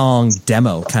 8-song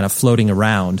demo kind of floating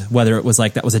around, whether it was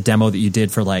like, that was a demo that you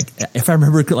did for like, if I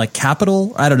remember, like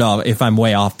Capitol. I don't know if I'm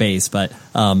way off base, but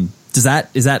is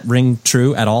that ring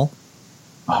true at all?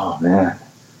 Oh man.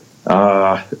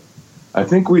 I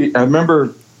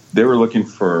remember they were looking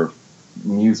for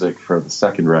music for the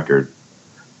second record,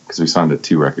 because we signed a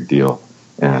 2-record deal.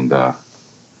 And,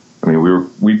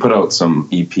 we put out some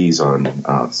EPs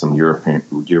on some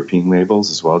European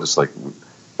labels as well, just like,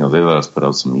 they let us put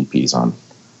out some EPs on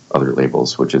other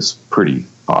labels, which is pretty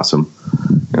awesome.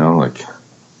 Like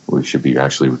we should be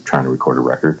actually trying to record a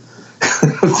record,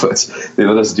 but they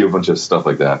let us do a bunch of stuff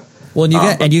like that. Well,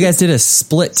 and you guys did a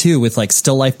split too with like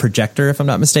Still Life Projector, if I'm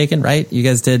not mistaken, right? You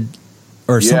guys did,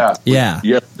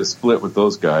 the split with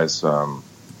those guys. I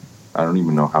don't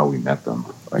even know how we met them.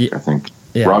 I think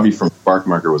Robbie from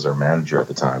Sparkmarker was our manager at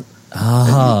the time.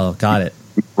 Oh, got it.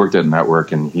 He worked at a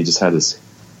network, and he just had his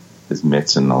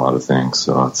mitts in a lot of things.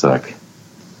 So it's like,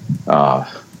 they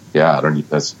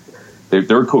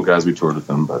were cool guys. We toured with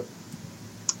them, but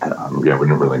we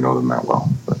didn't really know them that well.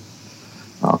 But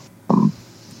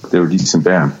they were a decent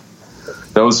band.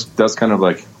 That's kind of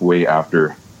like way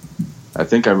after. I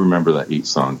think I remember that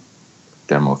 8-song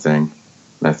demo thing,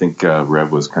 and I think Rev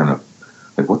was kind of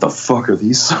like, "What the fuck are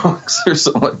these songs?" or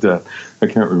something like that. I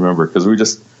can't remember, because we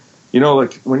just,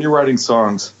 like when you're writing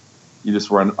songs, you just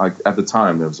run. Like at the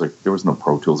time, there was no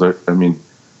Pro Tools. I mean,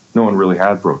 no one really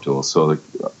had Pro Tools, so like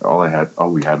all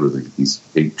we had was like these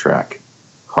 8-track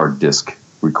hard disk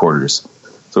recorders.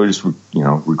 So we just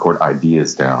record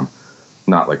ideas down,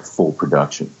 not like full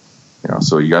production.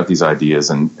 So you got these ideas,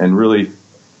 and really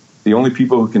the only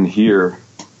people who can hear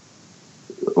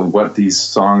what these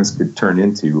songs could turn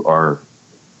into are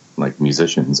like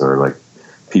musicians, or like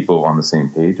people on the same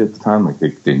page at the time. Like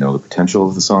they know the potential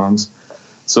of the songs.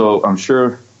 So I'm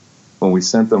sure when we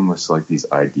sent them with like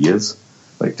these ideas,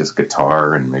 like just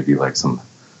guitar and maybe like some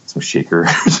shaker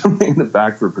or something in the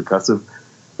back for percussive,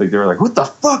 like they were like, "What the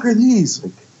fuck are these?"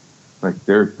 Like I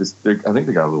think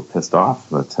they got a little pissed off,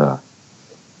 but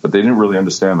they didn't really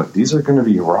understand that these are going to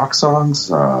be rock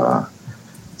songs.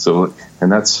 So,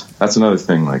 and that's another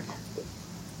thing. Like,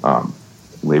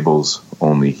 labels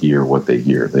only hear what they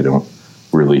hear. They don't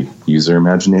really use their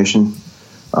imagination.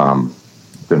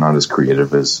 They're not as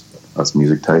creative as us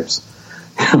music types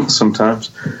sometimes.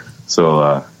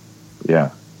 So,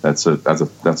 that's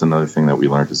another thing that we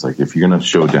learned, is like, if you're going to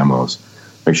show demos,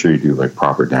 make sure you do like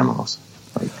proper demos.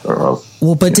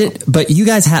 But you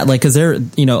guys had, like, because they're,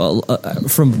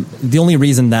 from the only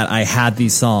reason that I had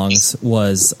these songs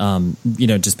was,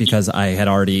 just because I had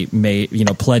already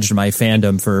pledged my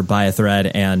fandom for By a Thread,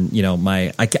 and, I'm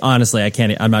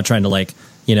not trying to like,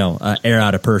 air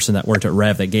out a person that worked at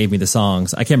Rev that gave me the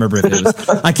songs. I can't remember if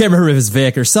it was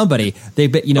Vic or somebody. They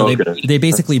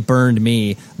basically burned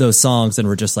me those songs and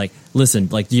were just like, listen,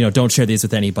 like, don't share these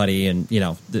with anybody. And,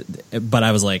 but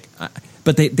I was like,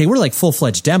 but they were like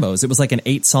full-fledged demos. It was like an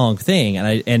 8-song thing.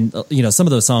 And some of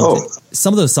those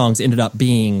songs ended up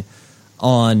being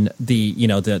on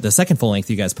the second full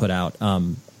length you guys put out.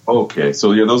 Okay.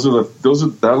 So yeah,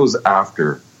 that was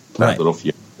after that little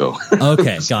fiasco.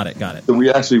 Okay. Got it. So we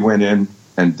actually went in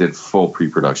and did full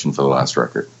pre-production for the last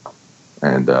record,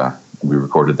 and we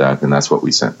recorded that, and that's what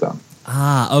we sent them.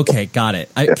 Ah, okay. Got it.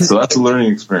 So that's a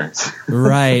learning experience.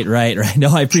 Right.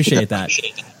 No, I appreciate that.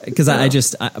 Because I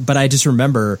just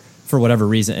remember, for whatever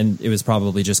reason, and it was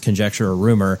probably just conjecture or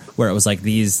rumor, where it was like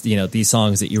these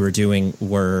songs that you were doing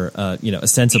were,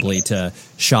 ostensibly to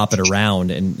shop it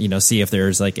around and, see if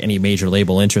there's like any major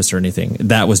label interest or anything.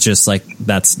 That was just like,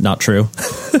 that's not true.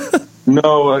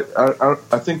 No,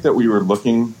 I think that we were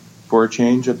looking for a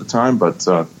change at the time, but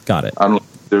got it.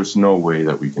 There's no way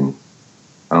that we can.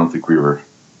 I don't think we were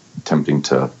attempting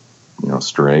to,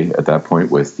 stray at that point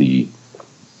with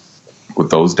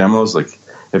those demos. Like,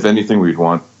 if anything, we'd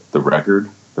want the record,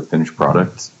 the finished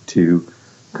product, to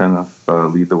kind of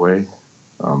lead the way.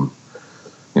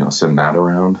 Send that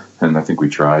around, and I think we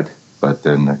tried, but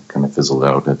then it kind of fizzled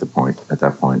out at that point,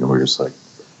 and we're just like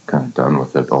kind of done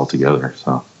with it altogether.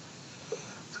 So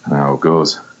that's kind of how it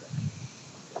goes.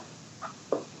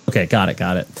 Okay, got it.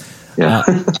 Yeah.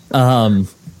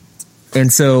 And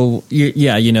so,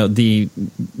 the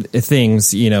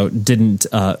things, didn't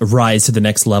rise to the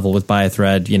next level with By a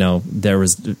Thread. There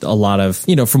was a lot of,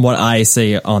 from what I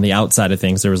say on the outside of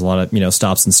things, there was a lot of,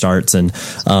 stops and starts. And,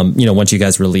 once you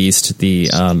guys released the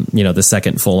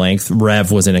second full length, Rev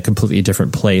was in a completely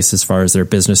different place as far as their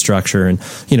business structure. And,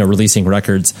 releasing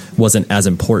records wasn't as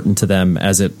important to them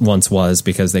as it once was,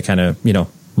 because they kind of,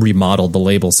 remodeled the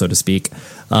label, so to speak.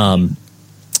 So,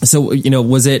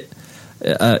 was it...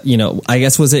 I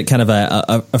guess, was it kind of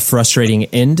a frustrating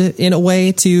end in a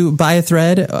way to By a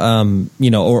Thread,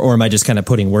 or am I just kind of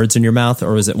putting words in your mouth,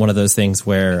 or was it one of those things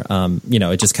where,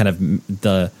 it just kind of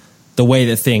the way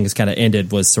that things kind of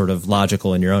ended was sort of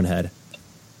logical in your own head?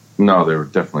 No, they were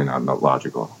definitely not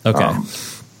logical. Okay.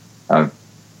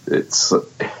 It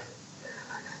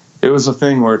was a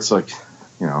thing where it's like,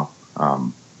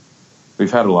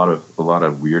 we've had a lot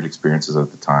of weird experiences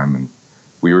at the time, and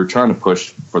we were trying to push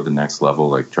for the next level,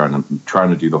 like trying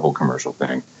to do the whole commercial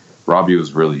thing. Robbie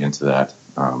was really into that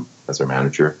as our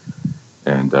manager,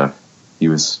 and he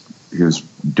was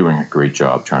doing a great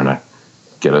job trying to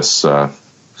get us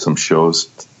some shows,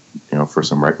 for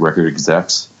some record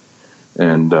execs.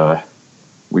 And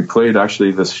we played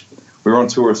actually this. We were on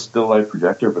tour with Still Life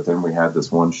Projector, but then we had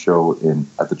this one show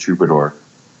at the Troubadour.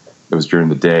 It was during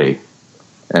the day,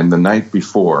 and the night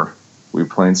before we were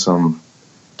playing some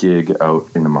gig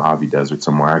out in the Mojave Desert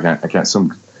somewhere. I can't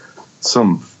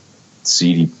some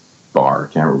seedy bar.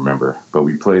 I can't remember, but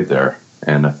we played there,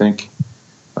 and I think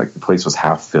like the place was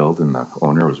half filled, and the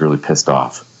owner was really pissed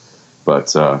off.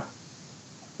 But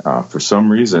for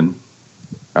some reason,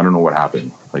 I don't know what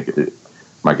happened. Like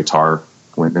my guitar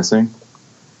went missing,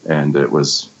 and it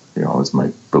was it was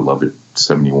my beloved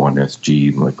 71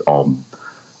 SG, like all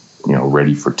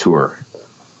ready for tour.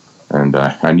 And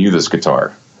I knew this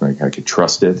guitar. Like I could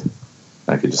trust it.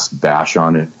 I could just bash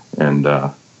on it, and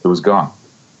it was gone.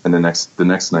 And the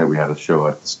next night we had a show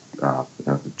at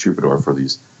the Troubadour for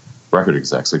these record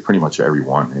execs. Like pretty much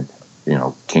everyone,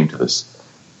 came to this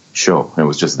show. And it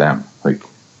was just them. Like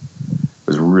it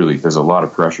was really, there's a lot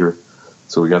of pressure.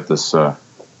 So we got this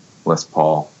Les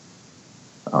Paul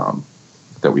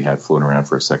that we had floating around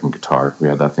for a second guitar. We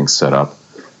had that thing set up,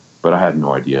 but I had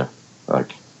no idea.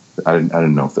 Like I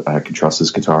didn't know if I could trust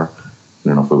this guitar. I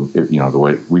don't know if the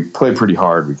way we play pretty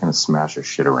hard, we kind of smash our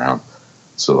shit around.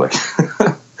 So like,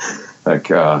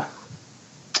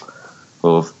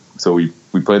 so we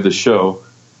played the show,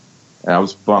 and I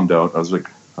was bummed out. I was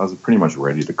pretty much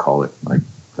ready to call it. Like,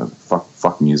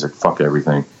 fuck music, fuck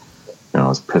everything. I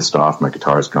was pissed off. My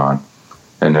guitar's gone.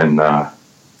 And then,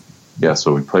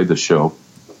 so we played the show,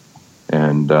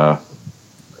 and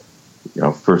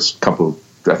first couple.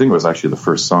 I think it was actually the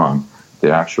first song.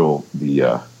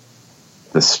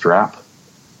 The strap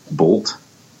bolt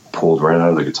pulled right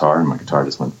out of the guitar, and my guitar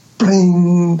just went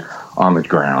bling on the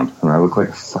ground, and I looked like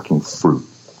a fucking fruit.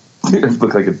 I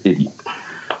looked like an idiot.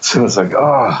 So I was like,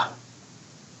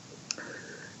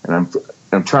 and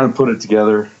I'm trying to put it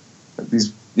together.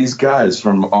 These guys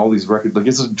from all these records, like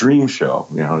it's a dream show.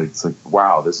 It's like,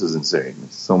 wow, this is insane.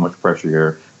 There's so much pressure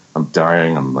here. I'm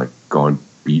dying. I'm like going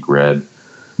beet red.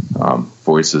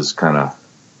 Voices kind of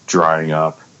drying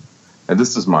up. And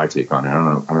this is my take on it. I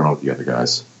don't know what the other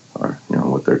guys are,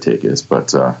 what their take is.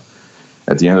 But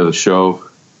at the end of the show,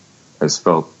 I just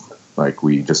felt like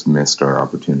we just missed our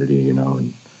opportunity,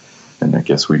 and I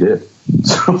guess we did.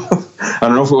 So I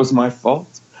don't know if it was my fault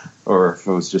or if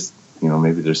it was just,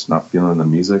 maybe just not feeling the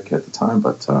music at the time.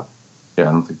 But I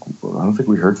don't think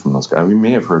we heard from those guys. We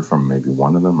may have heard from maybe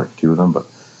one of them or two of them, but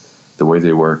the way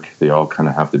they work, they all kind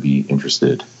of have to be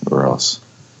interested, or else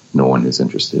no one is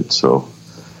interested. So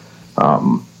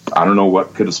I don't know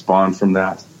what could have spawned from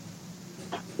that.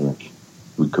 Like,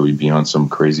 could we be on some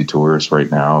crazy tours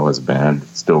right now as a band,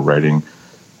 still writing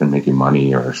and making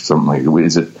money or something like that?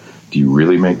 Is it? Do you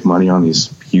really make money on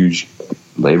these huge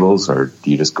labels, or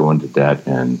do you just go into debt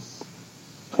and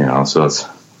So it's,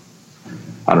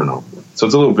 I don't know. So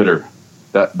it's a little bitter.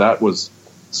 That was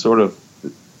sort of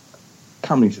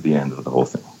coming to the end of the whole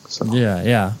thing. So.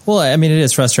 Yeah. Well, I mean, it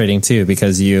is frustrating too,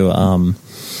 because you, when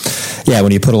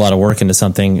you put a lot of work into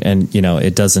something and,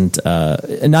 it doesn't,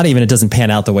 it doesn't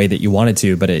pan out the way that you wanted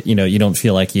to, but it, you don't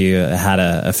feel like you had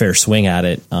a fair swing at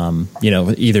it,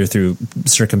 either through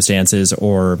circumstances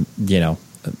or,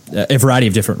 a variety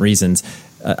of different reasons.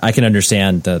 I can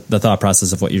understand the thought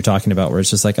process of what you're talking about, where it's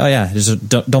just like, oh yeah, just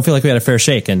don't feel like we had a fair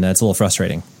shake, and that's a little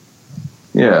frustrating.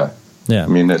 Yeah. I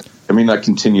mean, that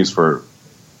continues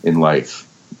in life,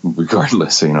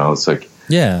 regardless. It's like,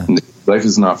 life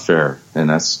is not fair, and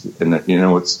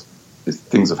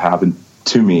things have happened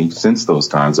to me since those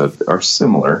times that are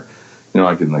similar.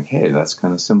 I can like, hey, that's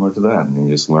kind of similar to that, and you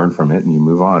just learn from it and you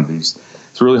move on. It's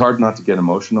really hard not to get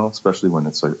emotional, especially when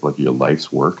it's like your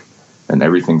life's work and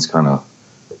everything's kind of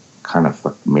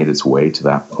made its way to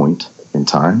that point in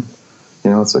time.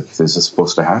 It's like, is this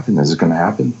supposed to happen? Is it going to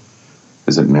happen?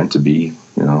 Is it meant to be?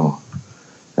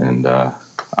 And I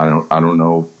don't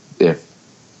know if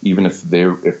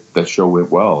the show went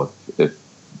well, if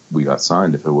we got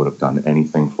signed, if it would have done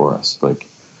anything for us. Like,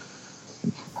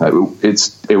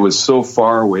 it was so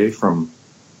far away from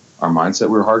our mindset.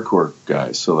 We're hardcore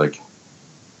guys, so like,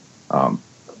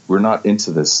 we're not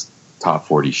into this top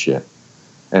 40 shit.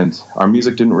 And our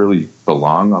music didn't really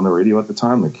belong on the radio at the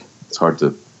time. Like, it's hard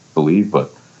to believe,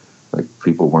 but like,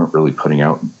 people weren't really putting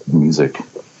out music.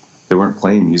 They weren't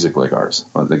playing music like ours.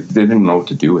 Like, they didn't know what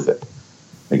to do with it.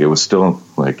 Like, it was still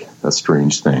like a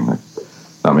strange thing. Like,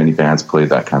 not many bands played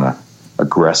that kind of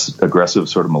aggressive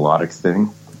sort of melodic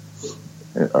thing.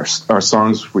 Our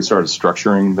songs, we started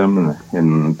structuring them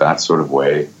in that sort of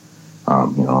way.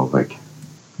 like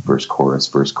verse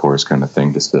chorus kind of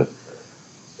thing, just to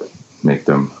make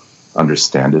them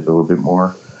understand it a little bit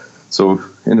more. So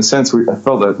in a sense, I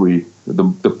felt that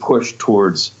the push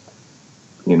towards,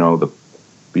 the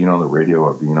being on the radio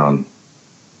or being on,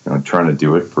 trying to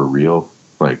do it for real,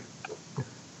 like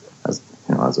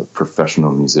as a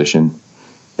professional musician,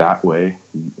 that way,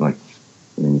 you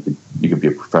could be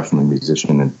a professional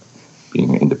musician and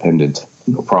being independent,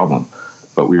 no problem.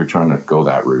 But we were trying to go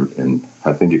that route, and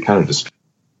I think it kind of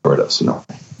destroyed us,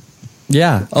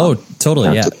 Yeah. Oh,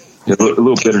 totally. Yeah. A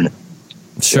little bitterness.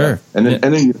 Sure. Yeah.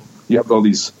 And then you have all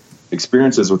these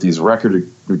experiences with these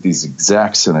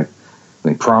execs, and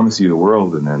they promise you the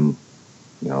world, and then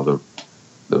the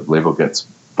label gets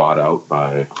bought out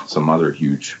by some other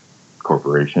huge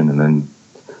corporation, and then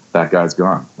that guy's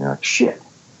gone. You're like, shit.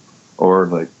 Or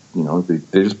they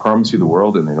just promise you the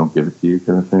world and they don't give it to you,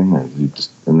 kind of thing,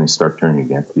 and they start turning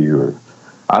against you. Or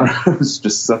I don't know. It's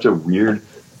just such a weird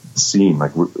scene.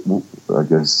 Like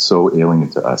it's so alien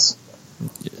to us.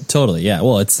 Totally, yeah.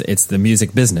 Well, it's the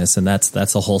music business, and that's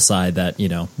the whole side that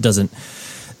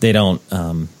they don't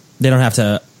have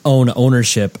to own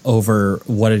ownership over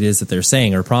what it is that they're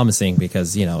saying or promising,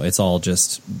 because it's all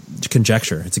just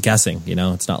conjecture. It's guessing.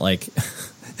 It's not like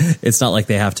it's not like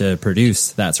they have to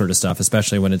produce that sort of stuff,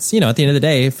 especially when it's at the end of the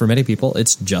day, for many people,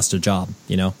 it's just a job.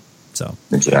 So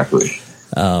exactly.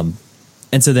 And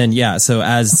so then so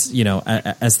as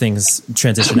as things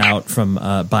transition out from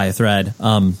By a Thread.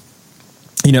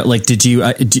 Did you?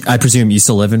 I presume you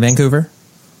still live in Vancouver?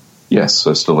 Yes,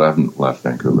 I still haven't left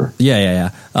Vancouver.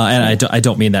 Yeah. And I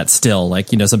don't mean that still.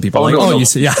 Some people no.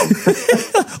 yeah.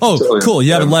 Oh, cool.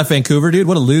 You haven't left Vancouver, dude?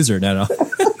 What a loser. No.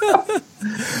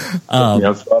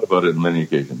 I've thought about it on many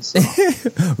occasions. So,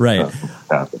 right.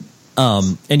 Happened.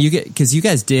 And because you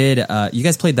guys played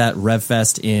that Rev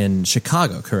Fest in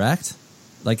Chicago, correct?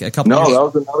 Like a couple. No, years? That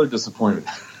was another disappointment.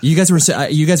 You guys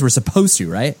were supposed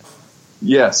to, right?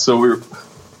 Yeah. So we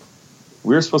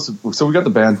were supposed to. So we got the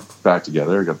band back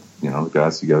together. Got the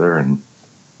guys together, and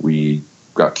we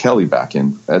got Kelly back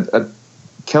in.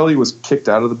 Kelly was kicked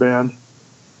out of the band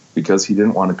because he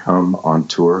didn't want to come on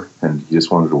tour, and he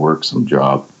just wanted to work some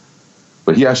job.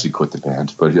 But he actually quit the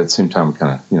band. But at the same time,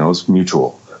 kind of, it was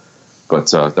mutual. But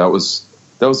that was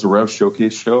the Rev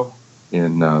Showcase show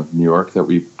in New York that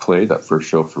we played, that first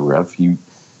show for Rev. He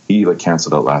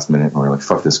canceled out last minute, and we were like,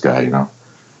 fuck this guy,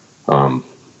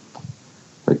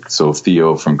 So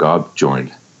Theo from Gob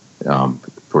joined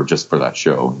for that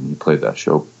show, and he played that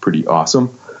show pretty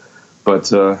awesome.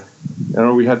 But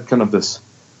we had kind of this.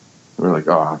 We were like,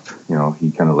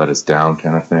 he kind of let us down,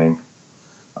 kind of thing.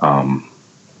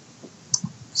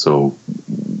 So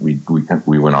we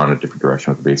went on a different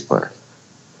direction with the bass player.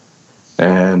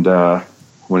 And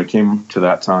when it came to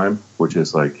that time, which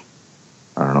is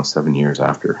 7 years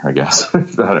after, I guess,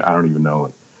 I don't even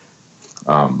know.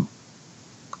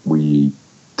 We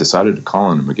decided to call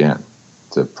on him again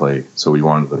to play. So we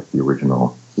wanted the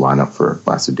original lineup for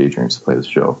Blasted Daydreams to play the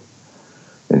show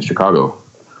in Chicago.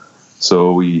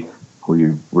 So we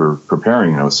were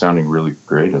preparing, and it was sounding really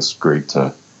great. It was great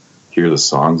to hear the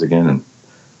songs again, and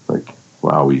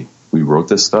wow, we wrote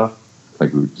this stuff.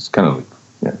 We just kind of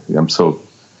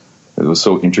it was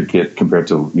so intricate compared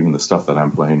to even the stuff that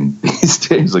I'm playing these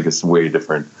days. It's a way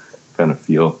different kind of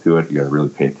feel to it. You got to really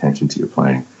pay attention to your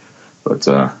playing. But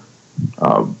so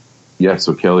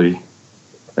Kelly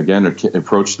again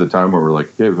approached the time where we're like,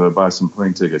 okay, we're gonna buy some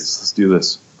plane tickets. Let's do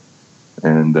this.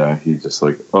 And he's just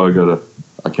like,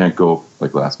 I can't go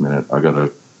last minute. I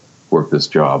gotta work this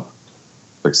job.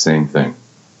 Same thing.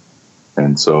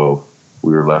 And so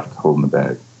we were left holding the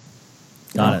bag.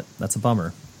 Got it. That's a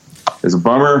bummer. It's a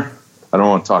bummer. I don't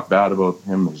want to talk bad about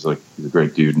him. He's a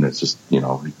great dude, and it's just,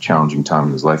 a challenging time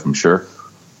in his life, I'm sure.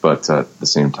 But at the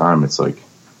same time, it's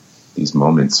these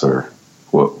moments are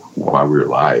why we're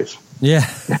alive. Yeah.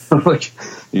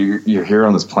 You're here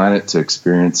on this planet to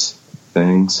experience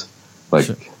things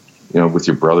sure. With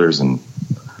your brothers, and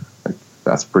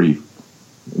that's pretty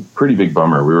big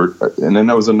bummer. And then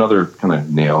that was another kind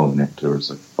of nail in it. There was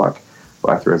fuck,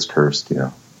 Black Thread's cursed,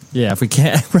 Yeah, if we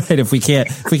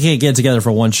can't get together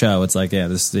for one show, it's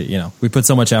this, we put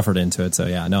so much effort into it. So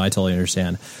yeah, no, I totally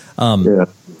understand. Yeah.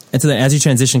 And so then as you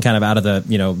transition kind of out of the,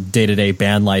 day-to-day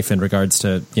band life in regards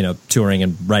to, touring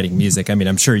and writing music, I mean,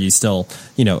 I'm sure you still,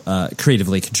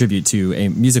 creatively contribute to a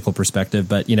musical perspective,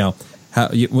 but, how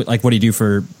what do you do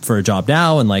for a job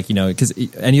now? And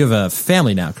and you have a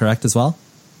family now, correct, as well?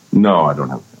 No, I don't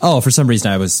have. Oh, for some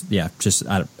reason I was,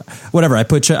 whatever. I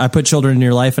put children in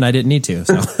your life, and I didn't need to.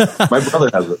 So My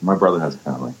brother has a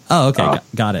family. Oh, okay,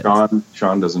 got it.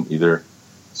 Sean doesn't either.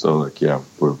 So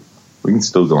we can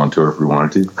still go on tour if we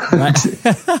wanted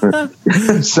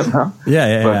to. Somehow.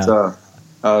 Yeah.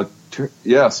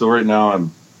 So right now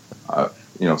I'm, I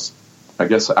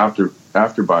guess after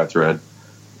By a Thread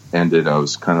ended, I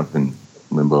was kind of in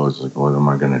limbo. I was like, what am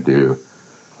I going to do?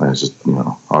 And it's just,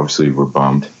 obviously we're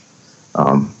bummed.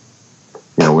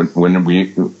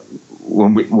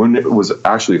 When it was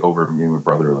actually over, me and my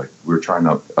brother, like, we were trying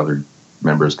out other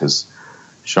members because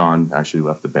Sean actually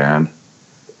left the band,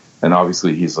 and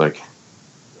obviously he's like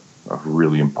a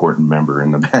really important member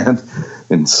in the band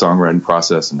in songwriting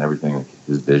process and everything. Like,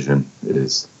 his vision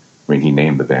is, he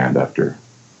named the band after,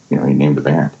 he named the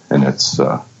band, and it's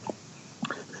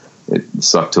it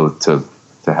sucked to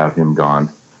have him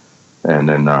gone. And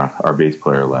then our bass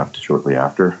player left shortly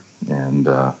after, and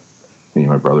me and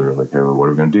my brother were like, hey, well, what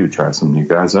are we going to do? Try some new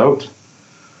guys out?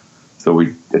 So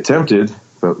we attempted,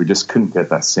 but we just couldn't get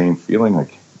that same feeling.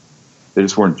 Like, they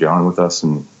just weren't gelling with us.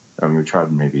 And we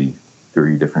tried maybe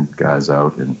 3 different guys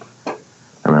out, and I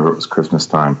remember it was Christmas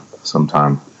time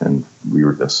sometime, and we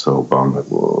were just so bummed. Like,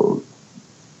 whoa,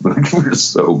 like, we were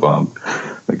so bummed.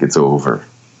 Like, it's over.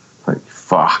 Like,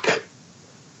 fuck.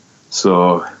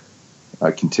 So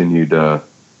I continued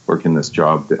working this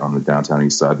job on the downtown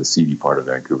east side, the seedy part of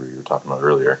Vancouver you were talking about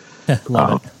earlier.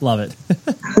 Love it.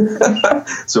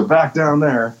 So back down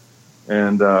there,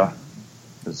 and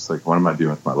it's like, what am I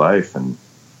doing with my life? And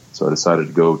so I decided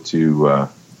to go to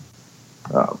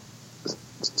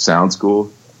sound school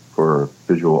for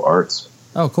visual arts.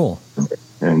 Oh, cool.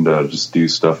 And just do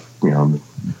stuff,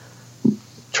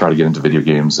 try to get into video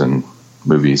games and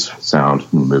movies, sound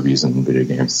and movies and video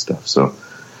games and stuff. So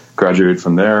graduated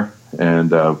from there,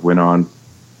 and went on.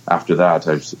 After that,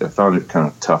 I found it kind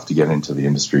of tough to get into the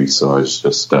industry, so I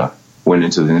just went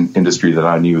into the industry that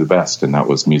I knew the best, and that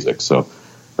was music. So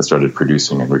I started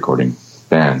producing and recording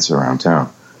bands around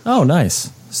town. Oh,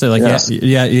 nice. So, like,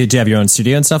 yeah, you have your own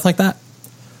studio and stuff like that?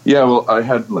 Yeah, well, I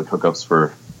had like hookups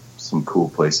for some cool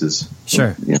places.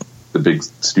 Sure. The big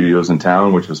studios in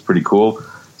town, which was pretty cool.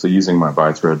 So using my By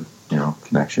a Thread,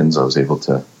 connections, I was able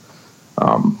to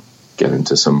get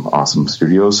into some awesome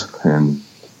studios and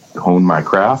hone my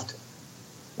craft,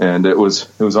 and it was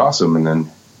awesome. And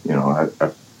then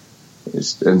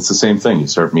it's the same thing. You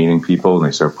start meeting people, and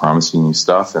they start promising you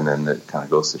stuff, and then it kind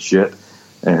of goes to shit.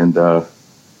 And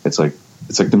it's like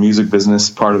the music business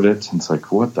part of it. And it's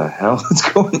like, what the hell is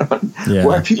going on? Yeah.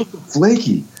 Why are people so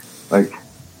flaky? Like,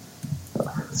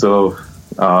 so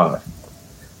I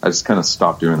just kind of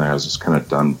stopped doing that. I was just kind of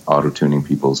done auto-tuning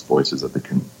people's voices that they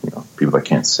can, people that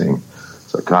can't sing.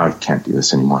 It's like, God, I can't do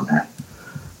this anymore, man.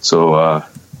 So I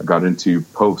got into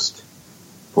post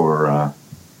for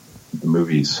the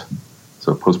movies,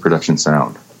 so post-production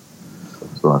sound.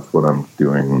 So that's what I'm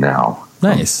doing now.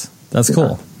 Nice. That's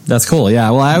cool. That's cool. Yeah.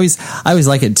 Well, I always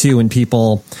like it too when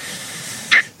people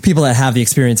that have the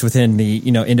experience within the,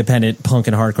 independent punk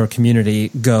and hardcore community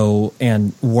go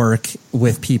and work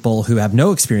with people who have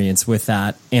no experience with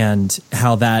that, and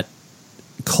how that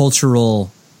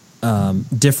cultural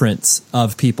difference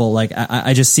of people, like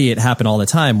I just see it happen all the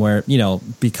time where,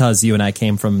 because you and I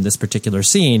came from this particular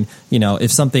scene,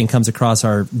 if something comes across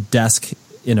our desk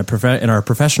in our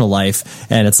professional life,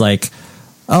 and it's like,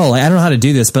 oh, like, I don't know how to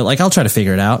do this, but like, I'll try to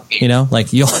figure it out,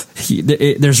 like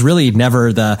there's really never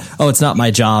it's not my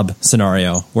job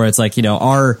scenario where it's like,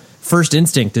 our first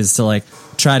instinct is to like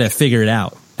try to figure it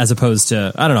out, as opposed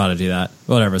to, I don't know how to do that,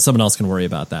 whatever, someone else can worry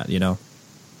about that,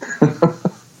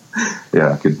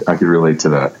 Yeah, I could relate to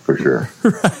that for sure.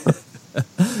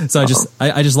 Right. So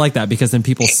I just like that, because then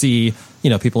people see,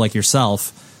 people like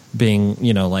yourself being,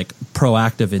 like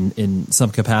proactive in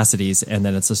some capacities, and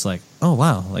then it's just like, oh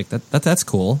wow, like that's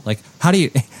cool. Like, how do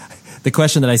you? The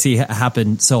question that I see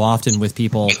happen so often with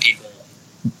people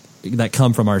that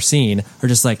come from our scene are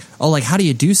just like, oh, like, how do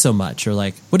you do so much? Or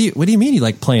like, what do you mean you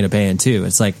like playing a band too?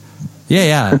 It's like,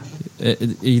 yeah.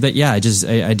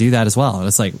 I do that as well. And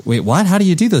it's like, wait, what? How do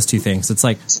you do those two things? It's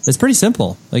like, it's pretty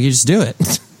simple. Like, you just do it.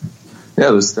 Yeah,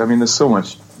 there's so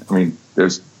much. There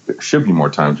should be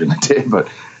more time during the day, but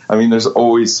there's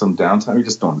always some downtime. You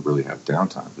just don't really have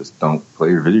downtime. Just don't play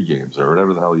your video games or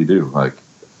whatever the hell you do. Like,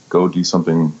 go do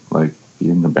something, like be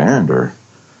in the band, or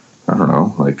I don't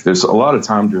know. Like, there's a lot of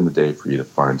time during the day for you to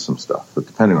find some stuff, but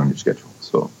depending on your schedule.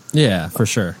 So yeah, for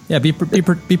sure. Yeah, be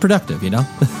productive.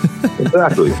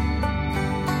 Exactly.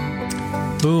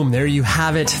 Boom, there you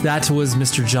have it. That was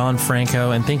Mr. John Franco,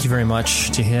 and thank you very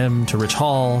much to him, to Rich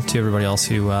Hall, to everybody else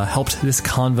who helped this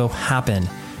convo happen.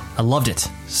 I loved it.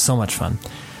 So much fun.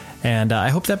 And I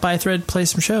hope that By a Thread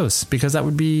plays some shows, because that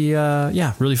would be,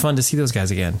 really fun to see those guys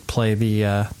again play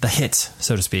the hits,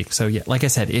 so to speak. So, yeah, like I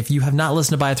said, if you have not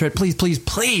listened to By a Thread, please, please,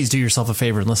 please do yourself a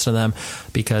favor and listen to them,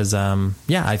 because,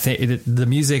 I think the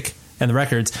music and the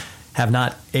records have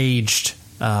not aged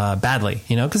badly,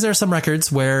 because there are some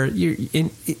records where you're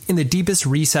in the deepest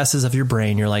recesses of your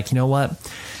brain, you're like, you know what?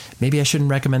 Maybe I shouldn't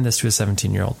recommend this to a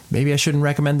 17-year-old. Maybe I shouldn't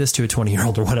recommend this to a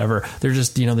 20-year-old or whatever. They're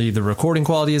just, the recording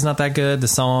quality is not that good. The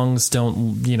songs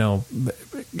don't,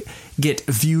 get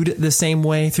viewed the same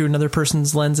way through another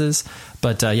person's lenses.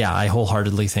 But I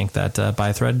wholeheartedly think that By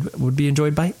a Thread would be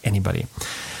enjoyed by anybody.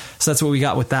 So that's what we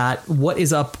got with that. What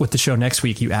is up with the show next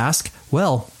week, you ask?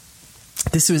 Well,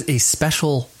 this was a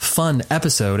special, fun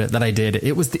episode that I did.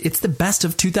 It's the best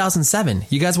of 2007.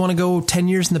 You guys want to go 10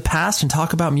 years in the past and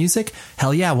talk about music?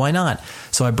 Hell yeah, why not?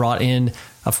 So I brought in,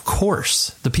 of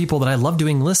course, the people that I love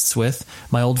doing lists with,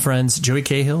 my old friends Joey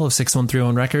Cahill of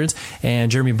 6131 Records and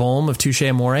Jeremy Boehm of Touche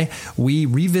Amore. We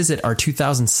revisit our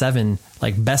 2007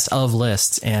 best of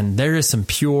lists, and there is some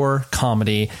pure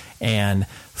comedy and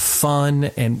fun,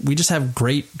 and we just have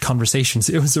great conversations.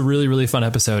 It was a really, really fun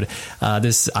episode.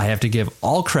 This, I have to give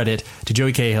all credit to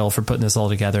Joey Cahill for putting this all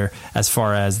together as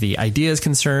far as the idea is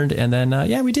concerned. And then,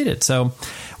 we did it. So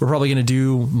we're probably going to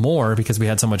do more because we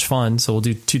had so much fun. So we'll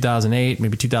do 2008,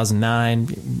 maybe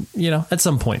 2009, at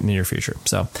some point in the near future.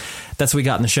 So that's what we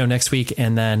got in the show next week.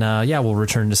 And then, we'll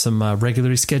return to some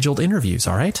regularly scheduled interviews.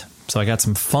 All right. So I got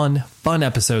some fun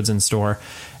episodes in store.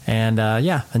 And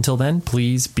until then,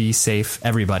 please be safe,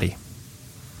 everybody.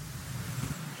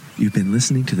 You've been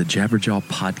listening to the Jabberjaw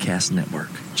Podcast Network,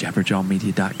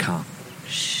 jabberjawmedia.com.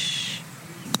 Shh.